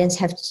the guidance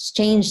has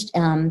changed.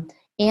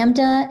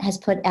 AMDA has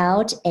put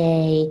out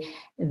a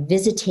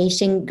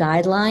visitation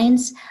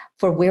guidelines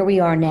for where we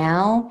are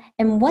now.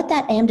 And what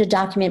that AMDA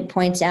document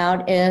points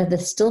out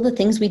is still the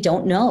things we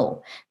don't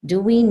know. Do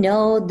we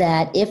know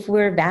that if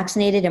we're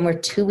vaccinated and we're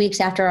 2 weeks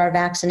after our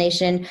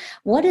vaccination,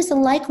 what is the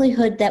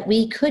likelihood that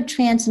we could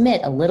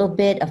transmit a little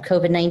bit of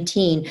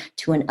COVID-19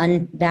 to an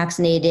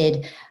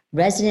unvaccinated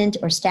resident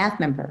or staff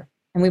member?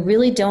 And we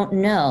really don't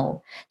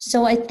know.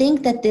 So I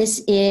think that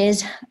this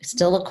is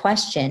still a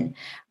question.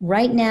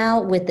 Right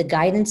now, with the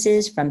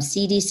guidances from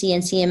CDC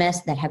and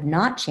CMS that have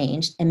not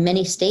changed, and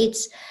many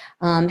states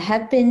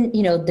have been,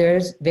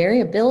 there's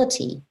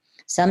variability.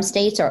 Some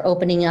states are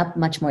opening up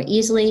much more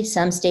easily.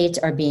 Some states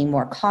are being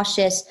more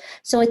cautious.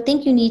 So I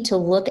think you need to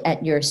look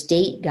at your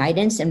state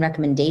guidance and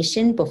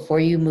recommendation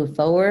before you move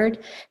forward.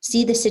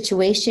 See the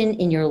situation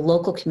in your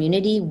local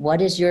community.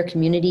 What is your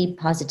community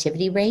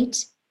positivity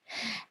rate?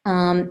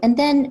 And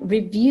then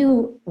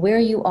review where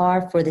you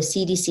are for the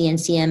CDC and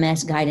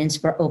CMS guidance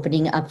for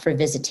opening up for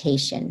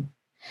visitation.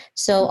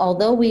 So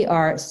although we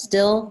are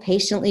still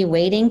patiently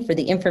waiting for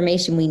the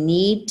information we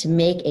need to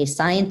make a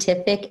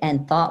scientific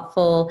and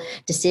thoughtful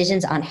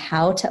decisions on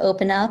how to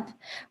open up,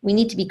 we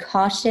need to be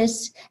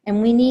cautious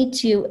and we need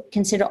to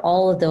consider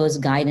all of those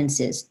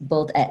guidances,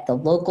 both at the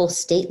local,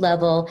 state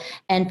level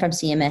and from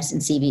CMS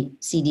and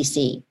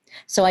CDC.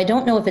 So I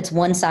don't know if it's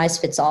one size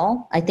fits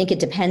all. I think it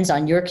depends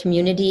on your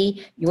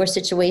community, your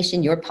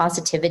situation, your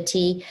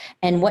positivity,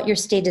 and what your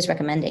state is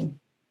recommending.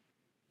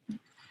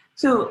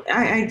 So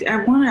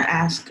I want to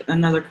ask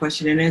another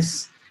question, and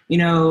it's,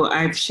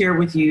 I've shared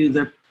with you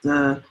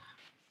the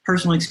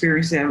personal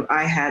experience that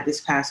I had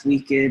this past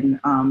weekend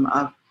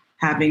of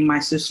having my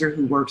sister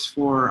who works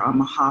for a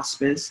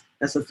hospice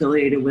that's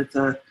affiliated with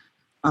a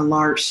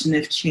large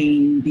SNF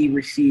chain be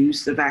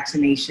refused the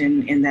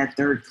vaccination in that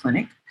third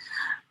clinic.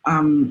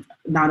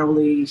 Not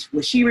only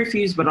was she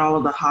refused, but all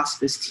of the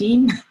hospice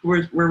team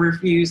were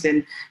refused,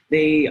 and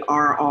they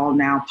are all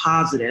now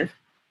positive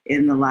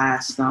in the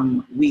last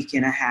week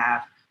and a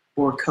half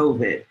for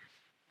COVID,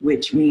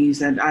 which means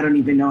that I don't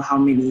even know how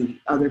many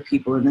other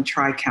people in the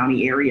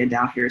Tri-County area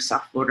down here in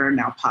South Florida are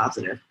now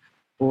positive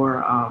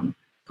for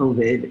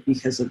COVID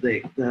because of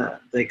the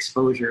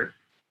exposure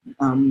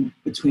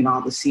between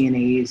all the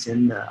CNAs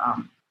and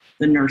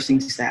the nursing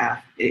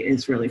staff.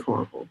 It's really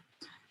horrible.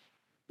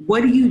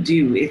 What do you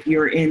do if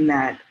you're in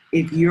that,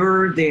 if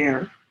you're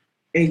there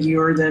and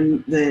you're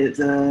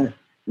the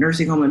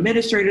nursing home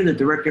administrator, the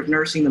director of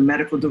nursing, the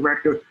medical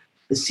director,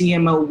 the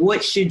CMO?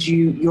 What should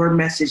your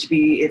message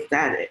be if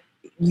that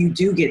you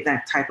do get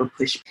that type of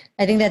push?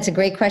 I think that's a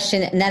great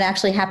question. And that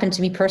actually happened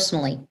to me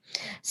personally.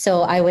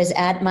 So I was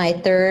at my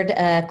third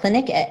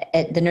clinic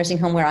at the nursing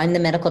home where I'm the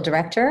medical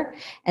director.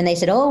 And they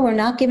said, oh, we're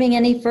not giving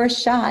any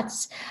first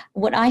shots.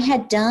 What I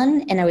had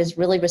done, and I was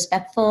really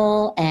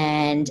respectful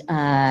and,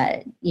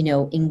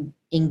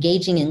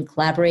 engaging and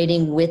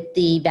collaborating with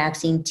the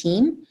vaccine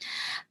team.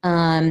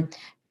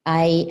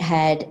 I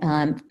had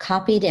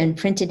copied and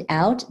printed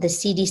out the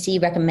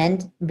CDC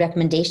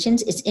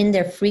recommendations. It's in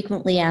their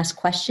frequently asked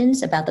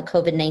questions about the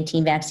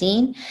COVID-19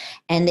 vaccine.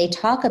 And they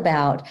talk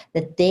about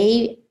that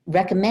they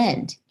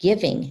recommend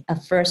giving a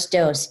first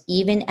dose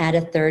even at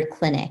a third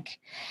clinic.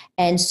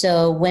 And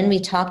so when we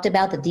talked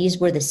about that these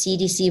were the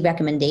CDC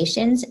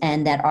recommendations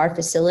and that our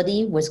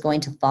facility was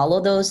going to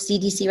follow those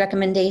CDC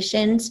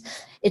recommendations,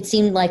 it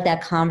seemed like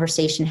that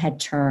conversation had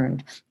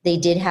turned. They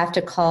did have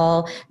to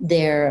call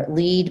their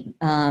lead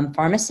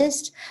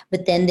pharmacist,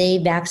 but then they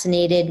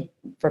vaccinated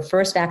for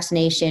first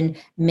vaccination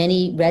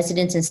many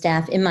residents and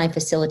staff in my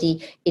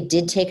facility. It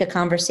did take a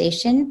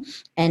conversation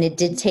and it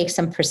did take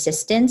some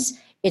persistence.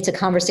 It's a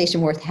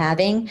conversation worth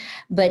having.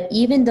 But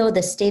even though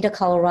the state of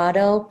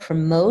Colorado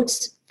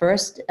promotes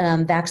first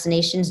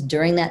vaccinations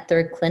during that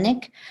third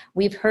clinic,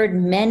 we've heard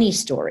many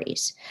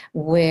stories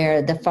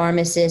where the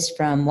pharmacists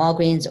from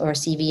Walgreens or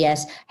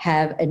CVS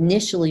have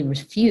initially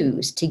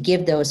refused to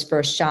give those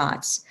first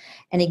shots.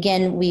 And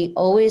again, we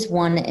always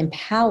want to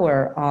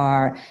empower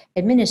our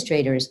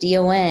administrators,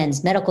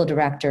 DONs, medical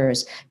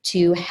directors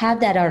to have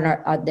that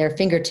on their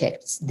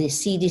fingertips, the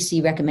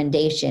CDC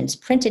recommendations,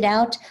 print it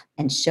out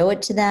and show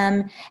it to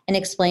them and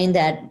explain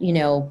that,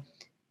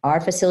 our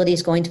facility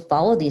is going to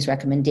follow these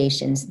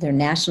recommendations. They're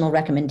national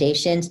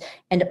recommendations,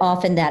 and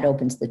often that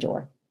opens the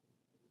door.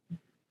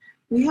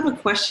 We have a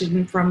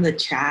question from the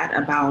chat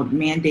about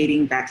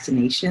mandating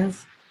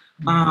vaccinations.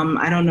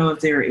 I don't know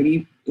if there are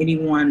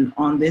anyone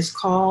on this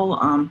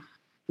call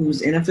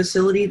who's in a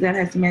facility that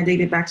has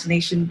mandated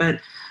vaccination,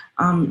 but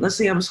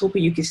Leslie, I was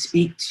hoping you could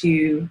speak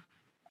to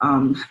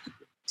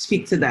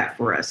that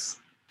for us.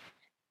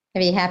 I'd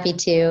be happy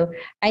to.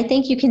 I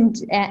think you can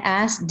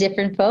ask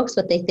different folks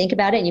what they think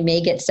about it, and you may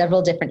get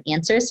several different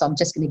answers, so I'm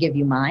just going to give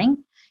you mine.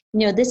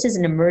 This is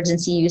an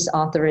emergency use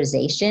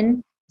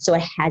authorization, so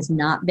it has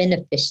not been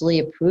officially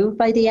approved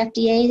by the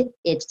FDA.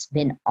 It's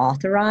been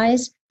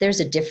authorized. There's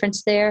a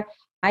difference there.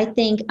 I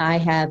think I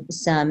have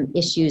some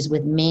issues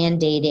with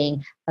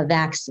mandating a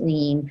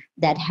vaccine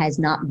that has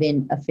not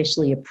been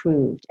officially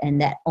approved and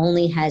that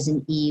only has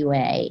an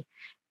EUA.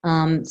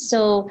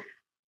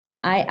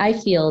 I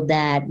feel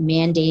that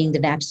mandating the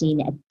vaccine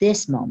at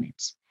this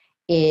moment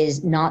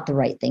is not the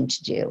right thing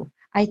to do.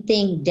 I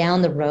think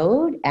down the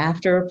road,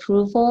 after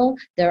approval,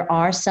 there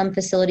are some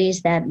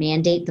facilities that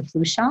mandate the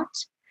flu shot.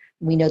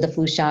 We know the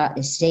flu shot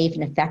is safe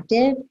and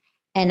effective.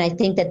 And I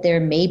think that there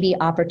may be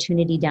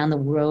opportunity down the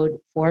road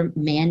for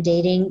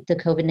mandating the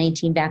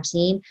COVID-19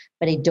 vaccine,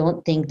 but I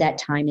don't think that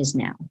time is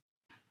now.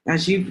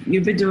 As you've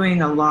been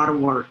doing a lot of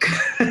work,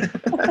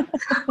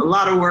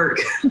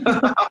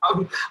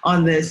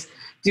 on this.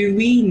 Do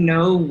we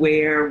know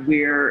where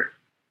we're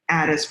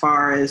at as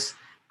far as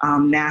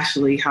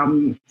nationally? How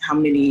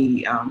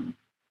many,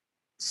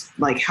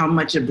 how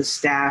much of the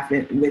staff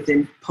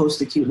within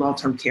post-acute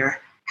long-term care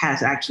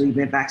has actually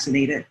been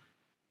vaccinated?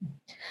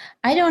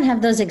 I don't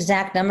have those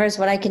exact numbers.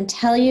 What I can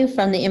tell you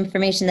from the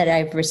information that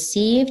I've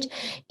received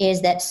is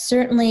that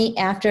certainly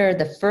after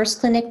the first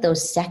clinic,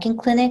 those second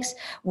clinics,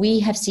 we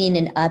have seen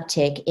an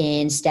uptick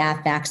in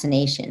staff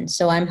vaccination.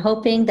 So I'm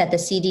hoping that the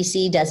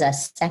CDC does a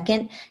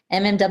second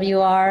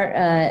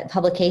MMWR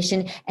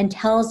publication and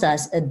tells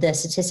us the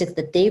statistics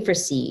that they've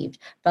received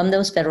from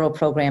those federal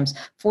programs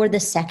for the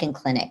second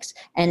clinics.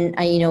 And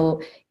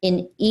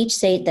in each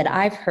state that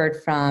I've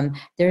heard from,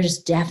 there's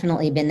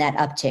definitely been that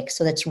uptick.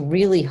 So that's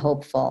really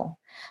hopeful.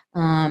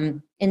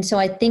 And so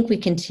I think we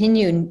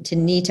continue to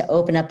need to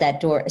open up that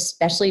door,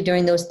 especially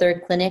during those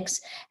third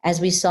clinics. As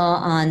we saw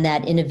on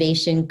that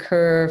innovation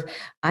curve,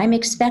 I'm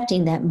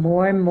expecting that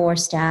more and more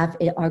staff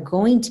are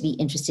going to be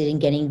interested in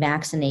getting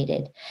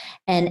vaccinated.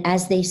 And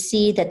as they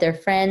see that their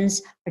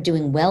friends are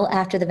doing well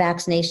after the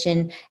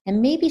vaccination, and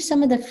maybe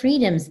some of the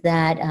freedoms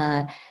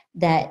that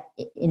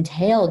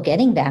entail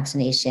getting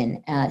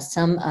vaccination,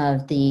 some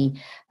of the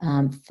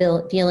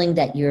feeling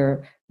that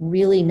you're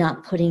really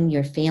not putting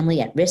your family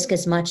at risk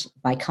as much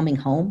by coming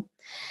home.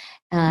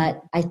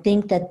 I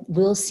think that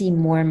we'll see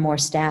more and more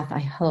staff, I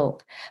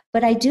hope.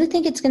 But I do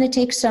think it's going to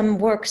take some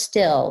work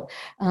still.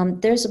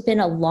 There's been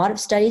a lot of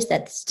studies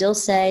that still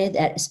say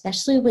that,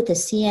 especially with the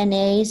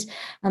CNAs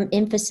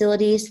in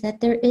facilities,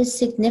 that there is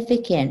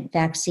significant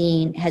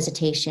vaccine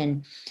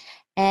hesitation.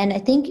 And I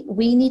think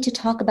we need to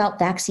talk about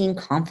vaccine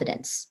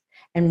confidence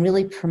and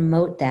really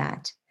promote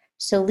that.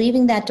 So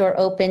leaving that door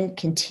open,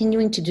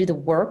 continuing to do the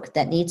work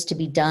that needs to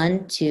be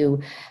done to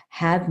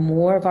have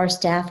more of our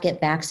staff get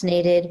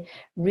vaccinated,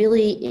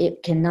 really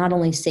it can not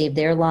only save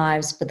their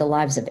lives, but the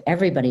lives of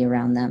everybody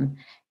around them.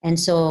 And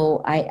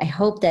so I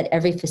hope that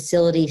every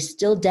facility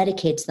still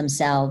dedicates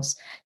themselves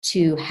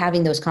to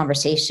having those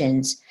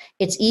conversations.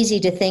 It's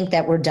easy to think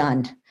that we're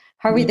done.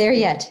 Are we there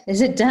yet?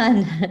 Is it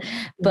done?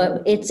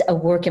 But it's a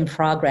work in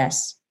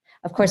progress.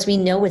 Of course, we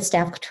know with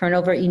staff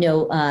turnover,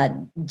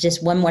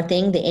 just one more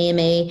thing, the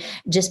AMA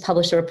just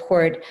published a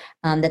report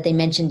that they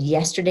mentioned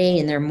yesterday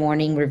in their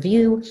morning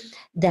review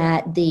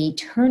that the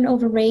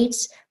turnover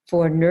rates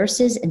for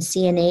nurses and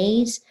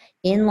CNAs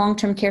in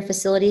long-term care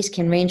facilities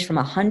can range from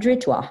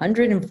 100 to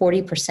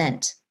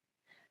 140%.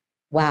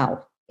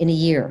 Wow, in a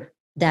year,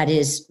 that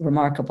is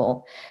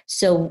remarkable.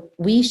 So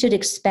we should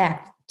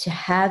expect to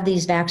have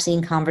these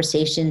vaccine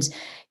conversations,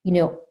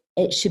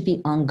 it should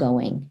be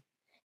ongoing.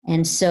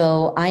 And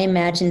so I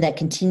imagine that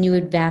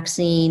continued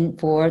vaccine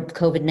for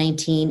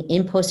COVID-19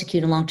 in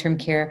post-acute and long-term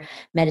care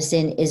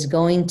medicine is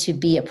going to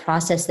be a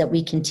process that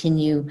we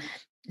continue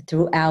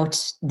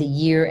throughout the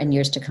year and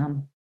years to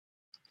come.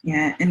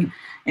 Yeah,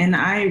 and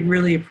I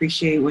really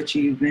appreciate what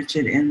you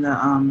mentioned in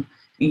the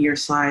in your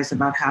slides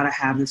about how to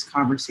have this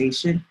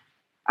conversation.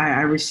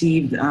 I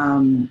received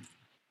a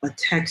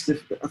text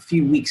a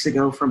few weeks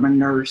ago from a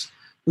nurse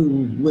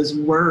who was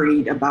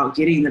worried about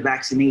getting the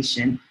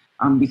vaccination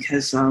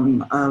because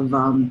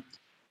of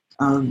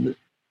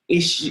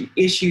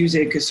issues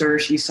and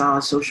concerns she saw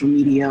on social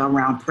media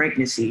around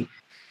pregnancy.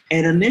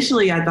 And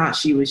initially, I thought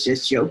she was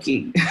just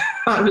joking.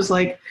 I was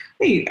like,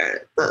 "Hey,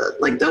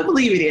 don't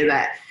believe any of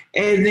that."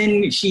 And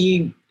then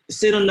she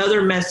sent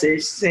another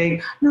message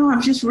saying, "No,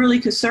 I'm just really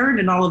concerned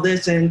in all of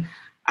this." And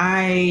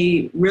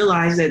I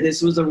realized that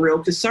this was a real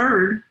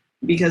concern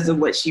because of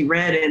what she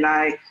read. And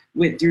I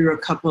went through a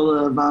couple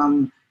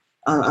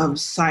of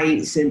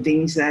sites and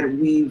things that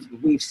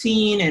we've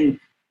seen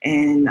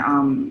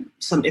and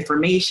some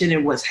information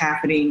and what's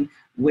happening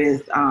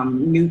with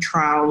new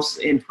trials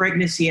in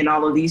pregnancy and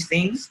all of these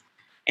things.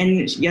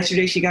 And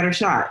yesterday she got her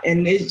shot.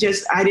 And it's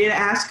just, I didn't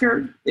ask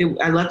her.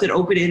 I left it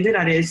open-ended.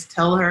 I didn't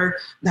tell her,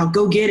 now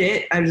go get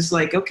it. I was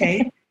like,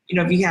 okay,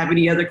 if you have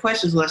any other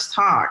questions, let's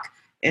talk.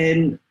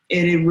 And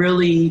it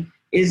really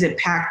is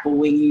impactful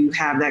when you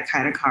have that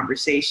kind of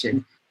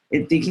conversation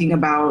and thinking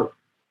about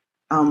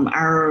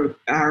our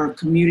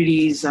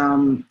communities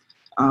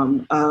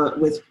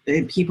with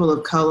people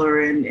of color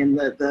and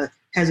the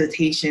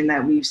hesitation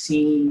that we've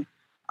seen.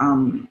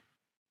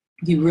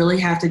 You really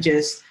have to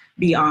just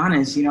be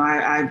honest.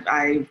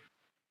 I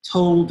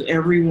told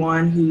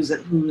everyone who's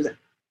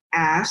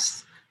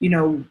asked,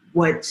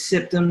 what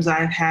symptoms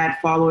I've had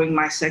following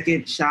my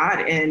second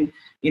shot, and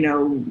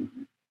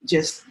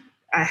just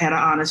I had an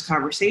honest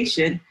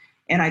conversation,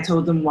 and I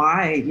told them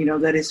why,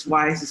 that is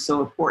why this is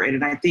so important.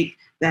 And I think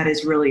that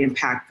is really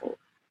impactful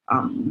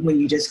when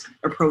you just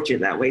approach it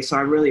that way. So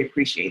I really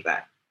appreciate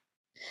that.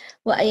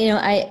 Well,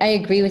 I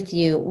agree with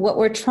you. What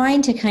we're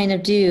trying to kind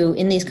of do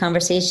in these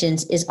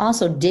conversations is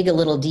also dig a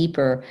little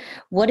deeper.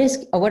 What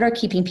are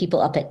keeping people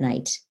up at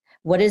night?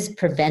 What is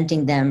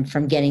preventing them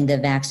from getting the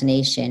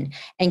vaccination?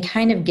 And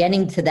kind of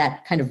getting to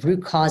that kind of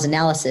root cause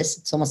analysis.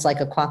 It's almost like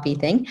a QAPI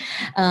thing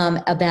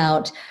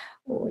about,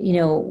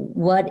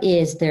 what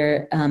is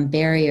their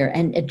barrier,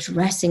 and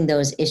addressing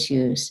those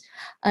issues.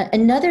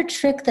 Another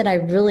trick that I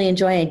really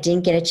enjoy, I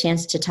didn't get a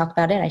chance to talk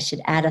about it, I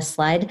should add a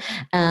slide,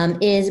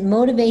 is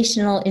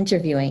motivational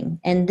interviewing.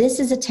 And this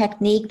is a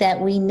technique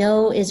that we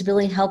know is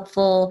really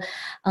helpful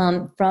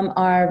from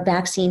our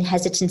vaccine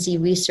hesitancy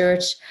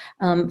research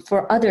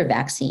for other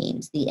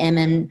vaccines, the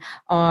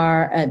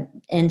MMR,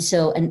 and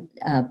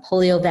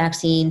polio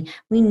vaccine.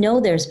 We know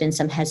there's been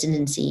some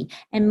hesitancy.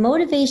 And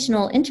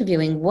motivational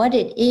interviewing, what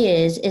it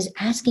is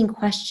asking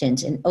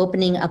questions and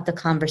opening up the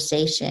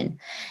conversation.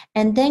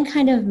 And then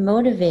kind of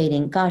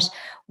motivating, gosh,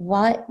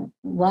 what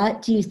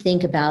do you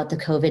think about the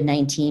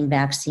COVID-19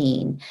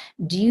 vaccine?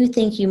 Do you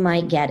think you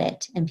might get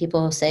it? And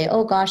people will say,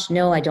 oh gosh,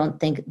 no, I don't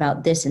think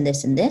about this and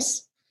this and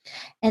this.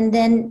 And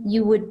then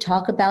you would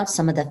talk about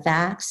some of the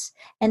facts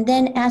and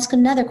then ask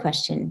another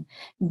question.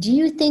 Do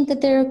you think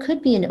that there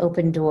could be an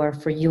open door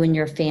for you and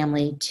your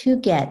family to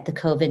get the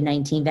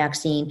COVID-19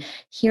 vaccine,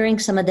 hearing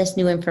some of this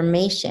new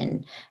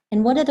information?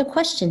 And what other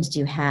questions do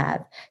you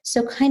have?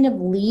 So kind of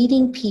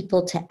leading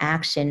people to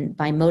action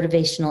by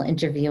motivational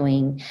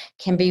interviewing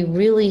can be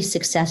really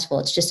successful.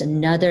 It's just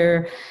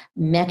another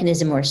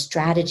mechanism or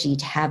strategy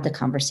to have the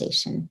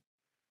conversation.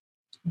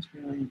 It's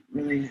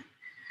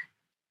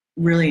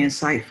really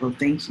insightful.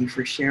 Thank you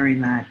for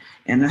sharing that.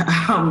 And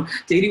to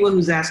anyone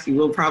who's asking,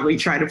 we'll probably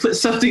try to put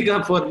something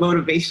up on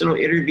motivational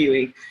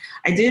interviewing.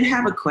 I did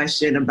have a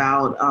question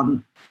about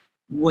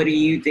what do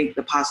you think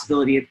the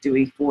possibility of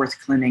doing fourth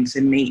clinics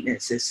and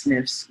maintenance at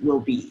SNFs will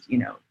be?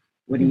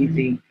 What do you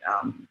think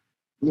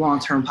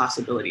long-term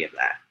possibility of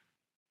that?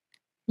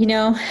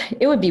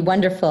 It would be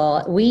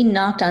wonderful. I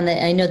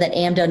know that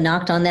AMDA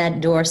knocked on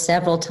that door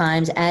several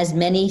times, as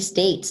many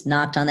states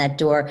knocked on that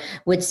door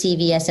with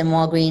CVS and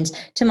Walgreens.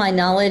 To my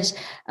knowledge,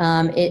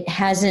 it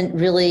hasn't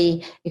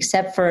really,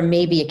 except for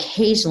maybe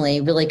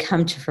occasionally, really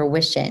come to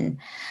fruition.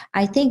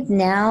 I think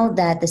now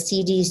that the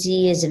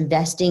CDC is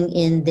investing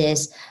in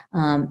this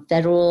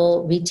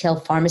federal retail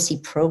pharmacy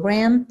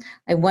program,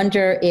 I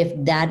wonder if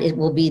it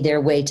will be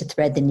their way to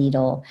thread the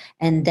needle,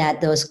 and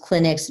that those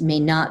clinics may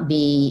not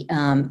be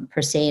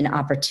per se an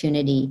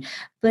opportunity.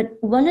 But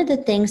one of the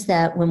things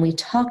that when we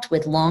talked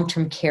with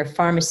long-term care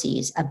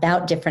pharmacies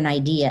about different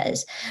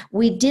ideas,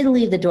 we did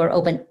leave the door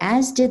open,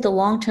 as did the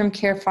long-term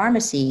care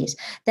pharmacies,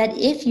 that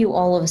if you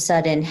all of a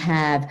sudden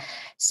have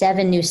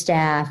 7 new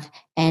staff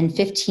and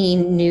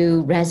 15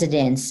 new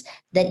residents,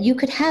 that you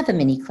could have a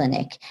mini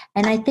clinic.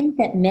 And I think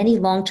that many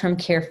long-term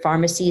care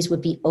pharmacies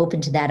would be open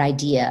to that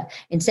idea.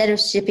 Instead of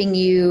shipping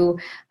you,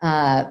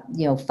 5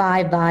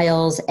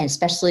 vials, and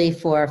especially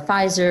for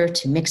Pfizer,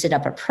 to mix it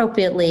up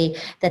appropriately,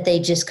 that they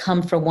just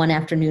come for one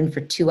afternoon for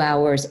 2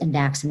 hours and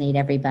vaccinate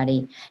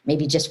everybody,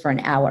 maybe just for an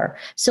hour.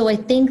 So I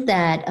think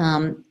that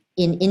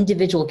in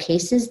individual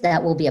cases,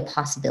 that will be a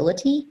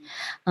possibility.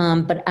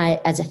 But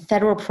as a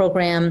federal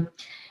program,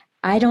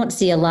 I don't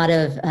see a lot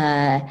of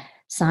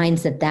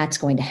signs that that's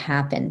going to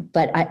happen,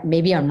 but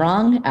maybe I'm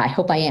wrong. I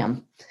hope I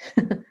am.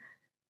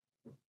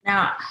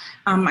 Now,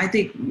 I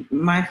think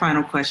my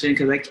final question,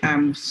 because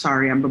I'm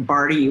sorry, I'm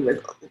bombarding you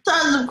with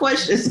tons of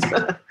questions,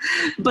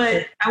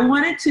 but I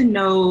wanted to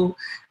know,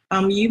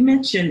 you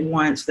mentioned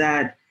once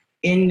that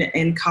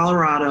in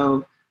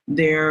Colorado,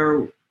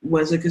 there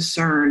was a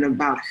concern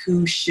about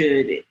who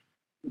should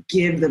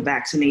give the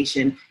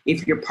vaccination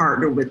if you're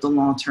partnered with the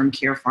long-term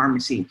care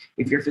pharmacy,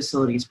 if your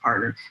facility's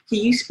partner. Can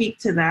you speak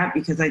to that?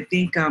 Because I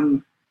think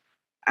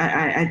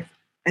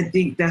I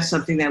think that's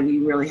something that we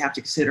really have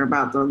to consider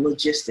about the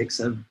logistics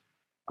of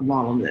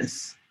all of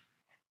this.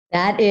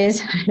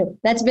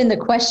 That's been the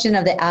question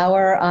of the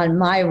hour on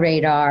my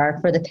radar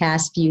for the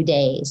past few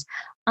days.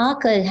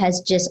 ACA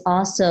has just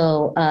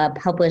also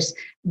published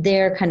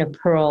their kind of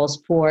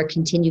pearls for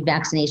continued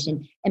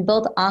vaccination, and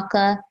both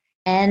ACA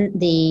and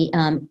the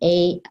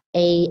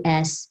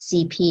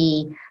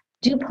ASCP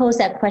do pose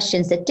that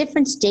questions that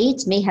different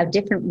states may have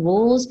different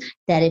rules,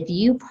 that if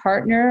you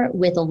partner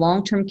with a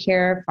long-term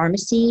care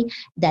pharmacy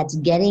that's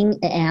getting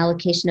an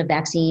allocation of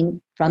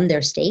vaccine from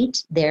their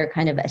state, they're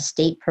kind of a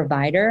state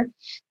provider,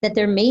 that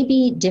there may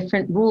be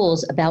different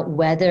rules about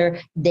whether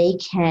they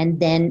can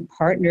then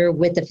partner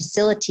with the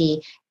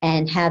facility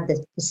and have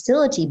the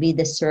facility be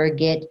the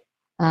surrogate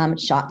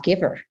shot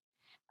giver.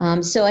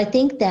 So I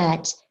think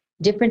that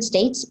different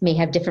states may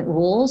have different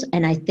rules,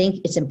 and I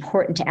think it's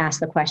important to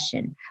ask the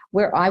question.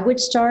 Where I would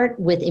start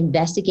with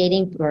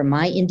investigating for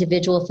my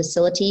individual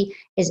facility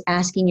is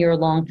asking your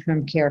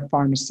long-term care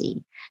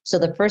pharmacy. So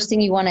the first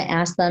thing you want to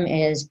ask them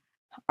is,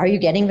 are you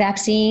getting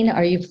vaccine?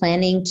 Are you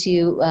planning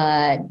to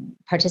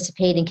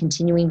participate in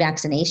continuing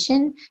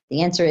vaccination?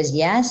 The answer is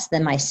yes.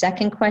 Then my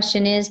second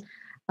question is,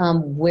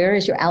 where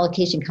is your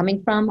allocation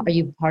coming from? Are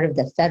you part of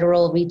the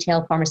federal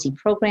retail pharmacy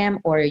program,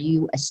 or are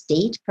you a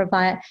state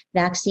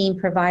vaccine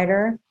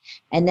provider?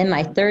 And then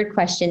my third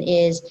question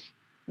is,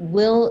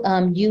 will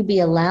you be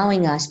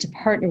allowing us to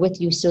partner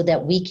with you so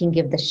that we can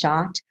give the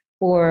shot?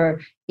 Or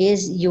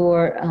is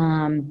your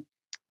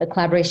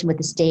collaboration with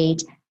the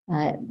state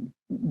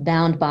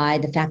bound by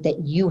the fact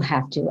that you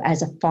have to,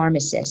 as a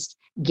pharmacist,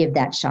 give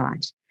that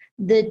shot?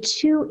 The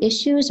two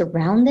issues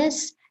around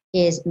this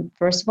is,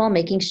 first of all,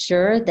 making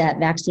sure that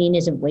vaccine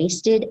isn't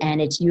wasted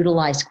and it's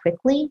utilized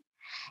quickly.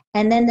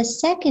 And then the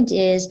second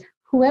is,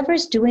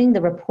 whoever's doing the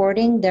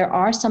reporting, there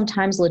are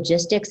sometimes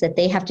logistics that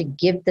they have to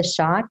give the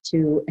shot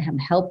to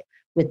help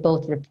with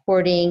both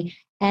reporting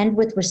and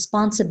with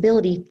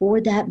responsibility for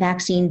that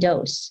vaccine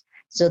dose.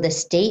 So the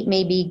state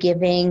may be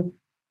giving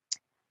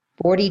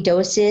 40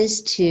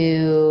 doses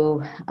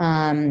to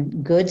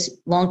Goods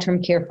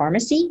long-term care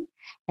pharmacy,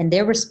 and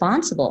they're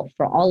responsible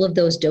for all of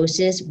those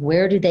doses,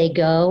 where do they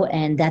go,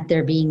 and that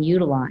they're being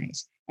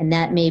utilized. And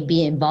that may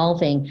be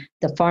involving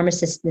the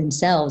pharmacists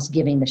themselves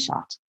giving the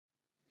shot.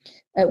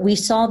 We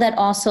saw that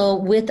also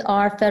with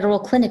our federal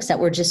clinics that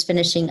we're just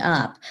finishing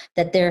up,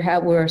 that there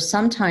were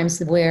some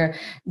times where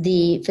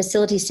the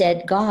facility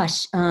said,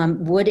 gosh,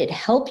 would it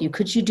help you?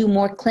 Could you do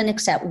more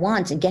clinics at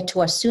once and get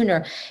to us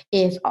sooner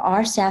if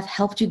our staff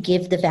helped you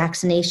give the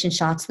vaccination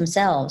shots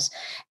themselves?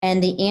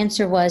 And the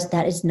answer was,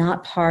 that is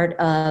not part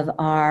of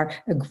our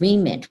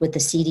agreement with the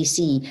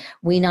CDC.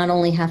 We not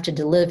only have to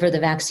deliver the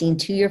vaccine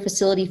to your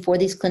facility for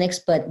these clinics,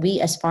 but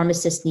we as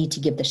pharmacists need to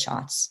give the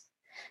shots.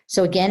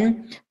 So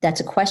again,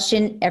 that's a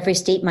question. Every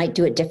state might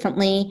do it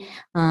differently.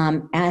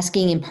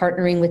 Asking and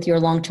partnering with your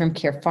long-term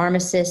care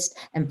pharmacist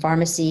and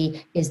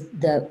pharmacy is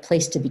the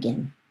place to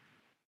begin.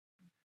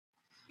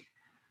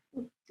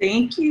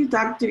 Thank you,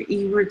 Dr.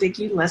 Ebert. Thank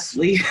you,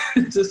 Leslie.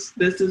 This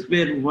has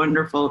been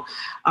wonderful.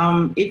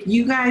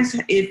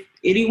 If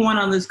anyone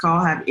on this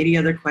call have any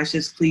other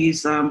questions,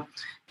 please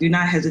do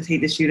not hesitate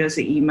to shoot us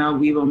an email.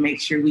 We will make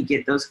sure we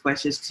get those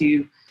questions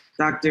to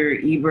Dr.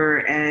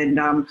 Ebert,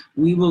 and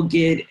we will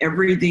get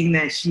everything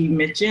that she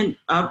mentioned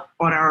up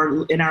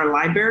on in our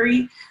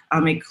library,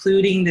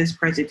 including this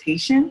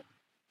presentation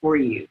for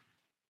you.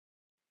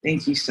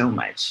 Thank you so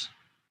much.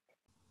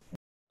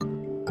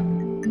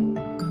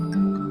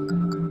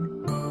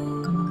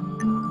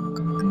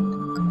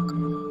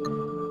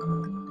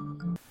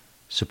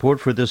 Support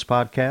for this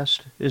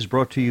podcast is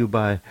brought to you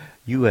by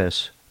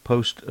U.S.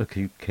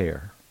 Post-Acute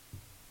Care.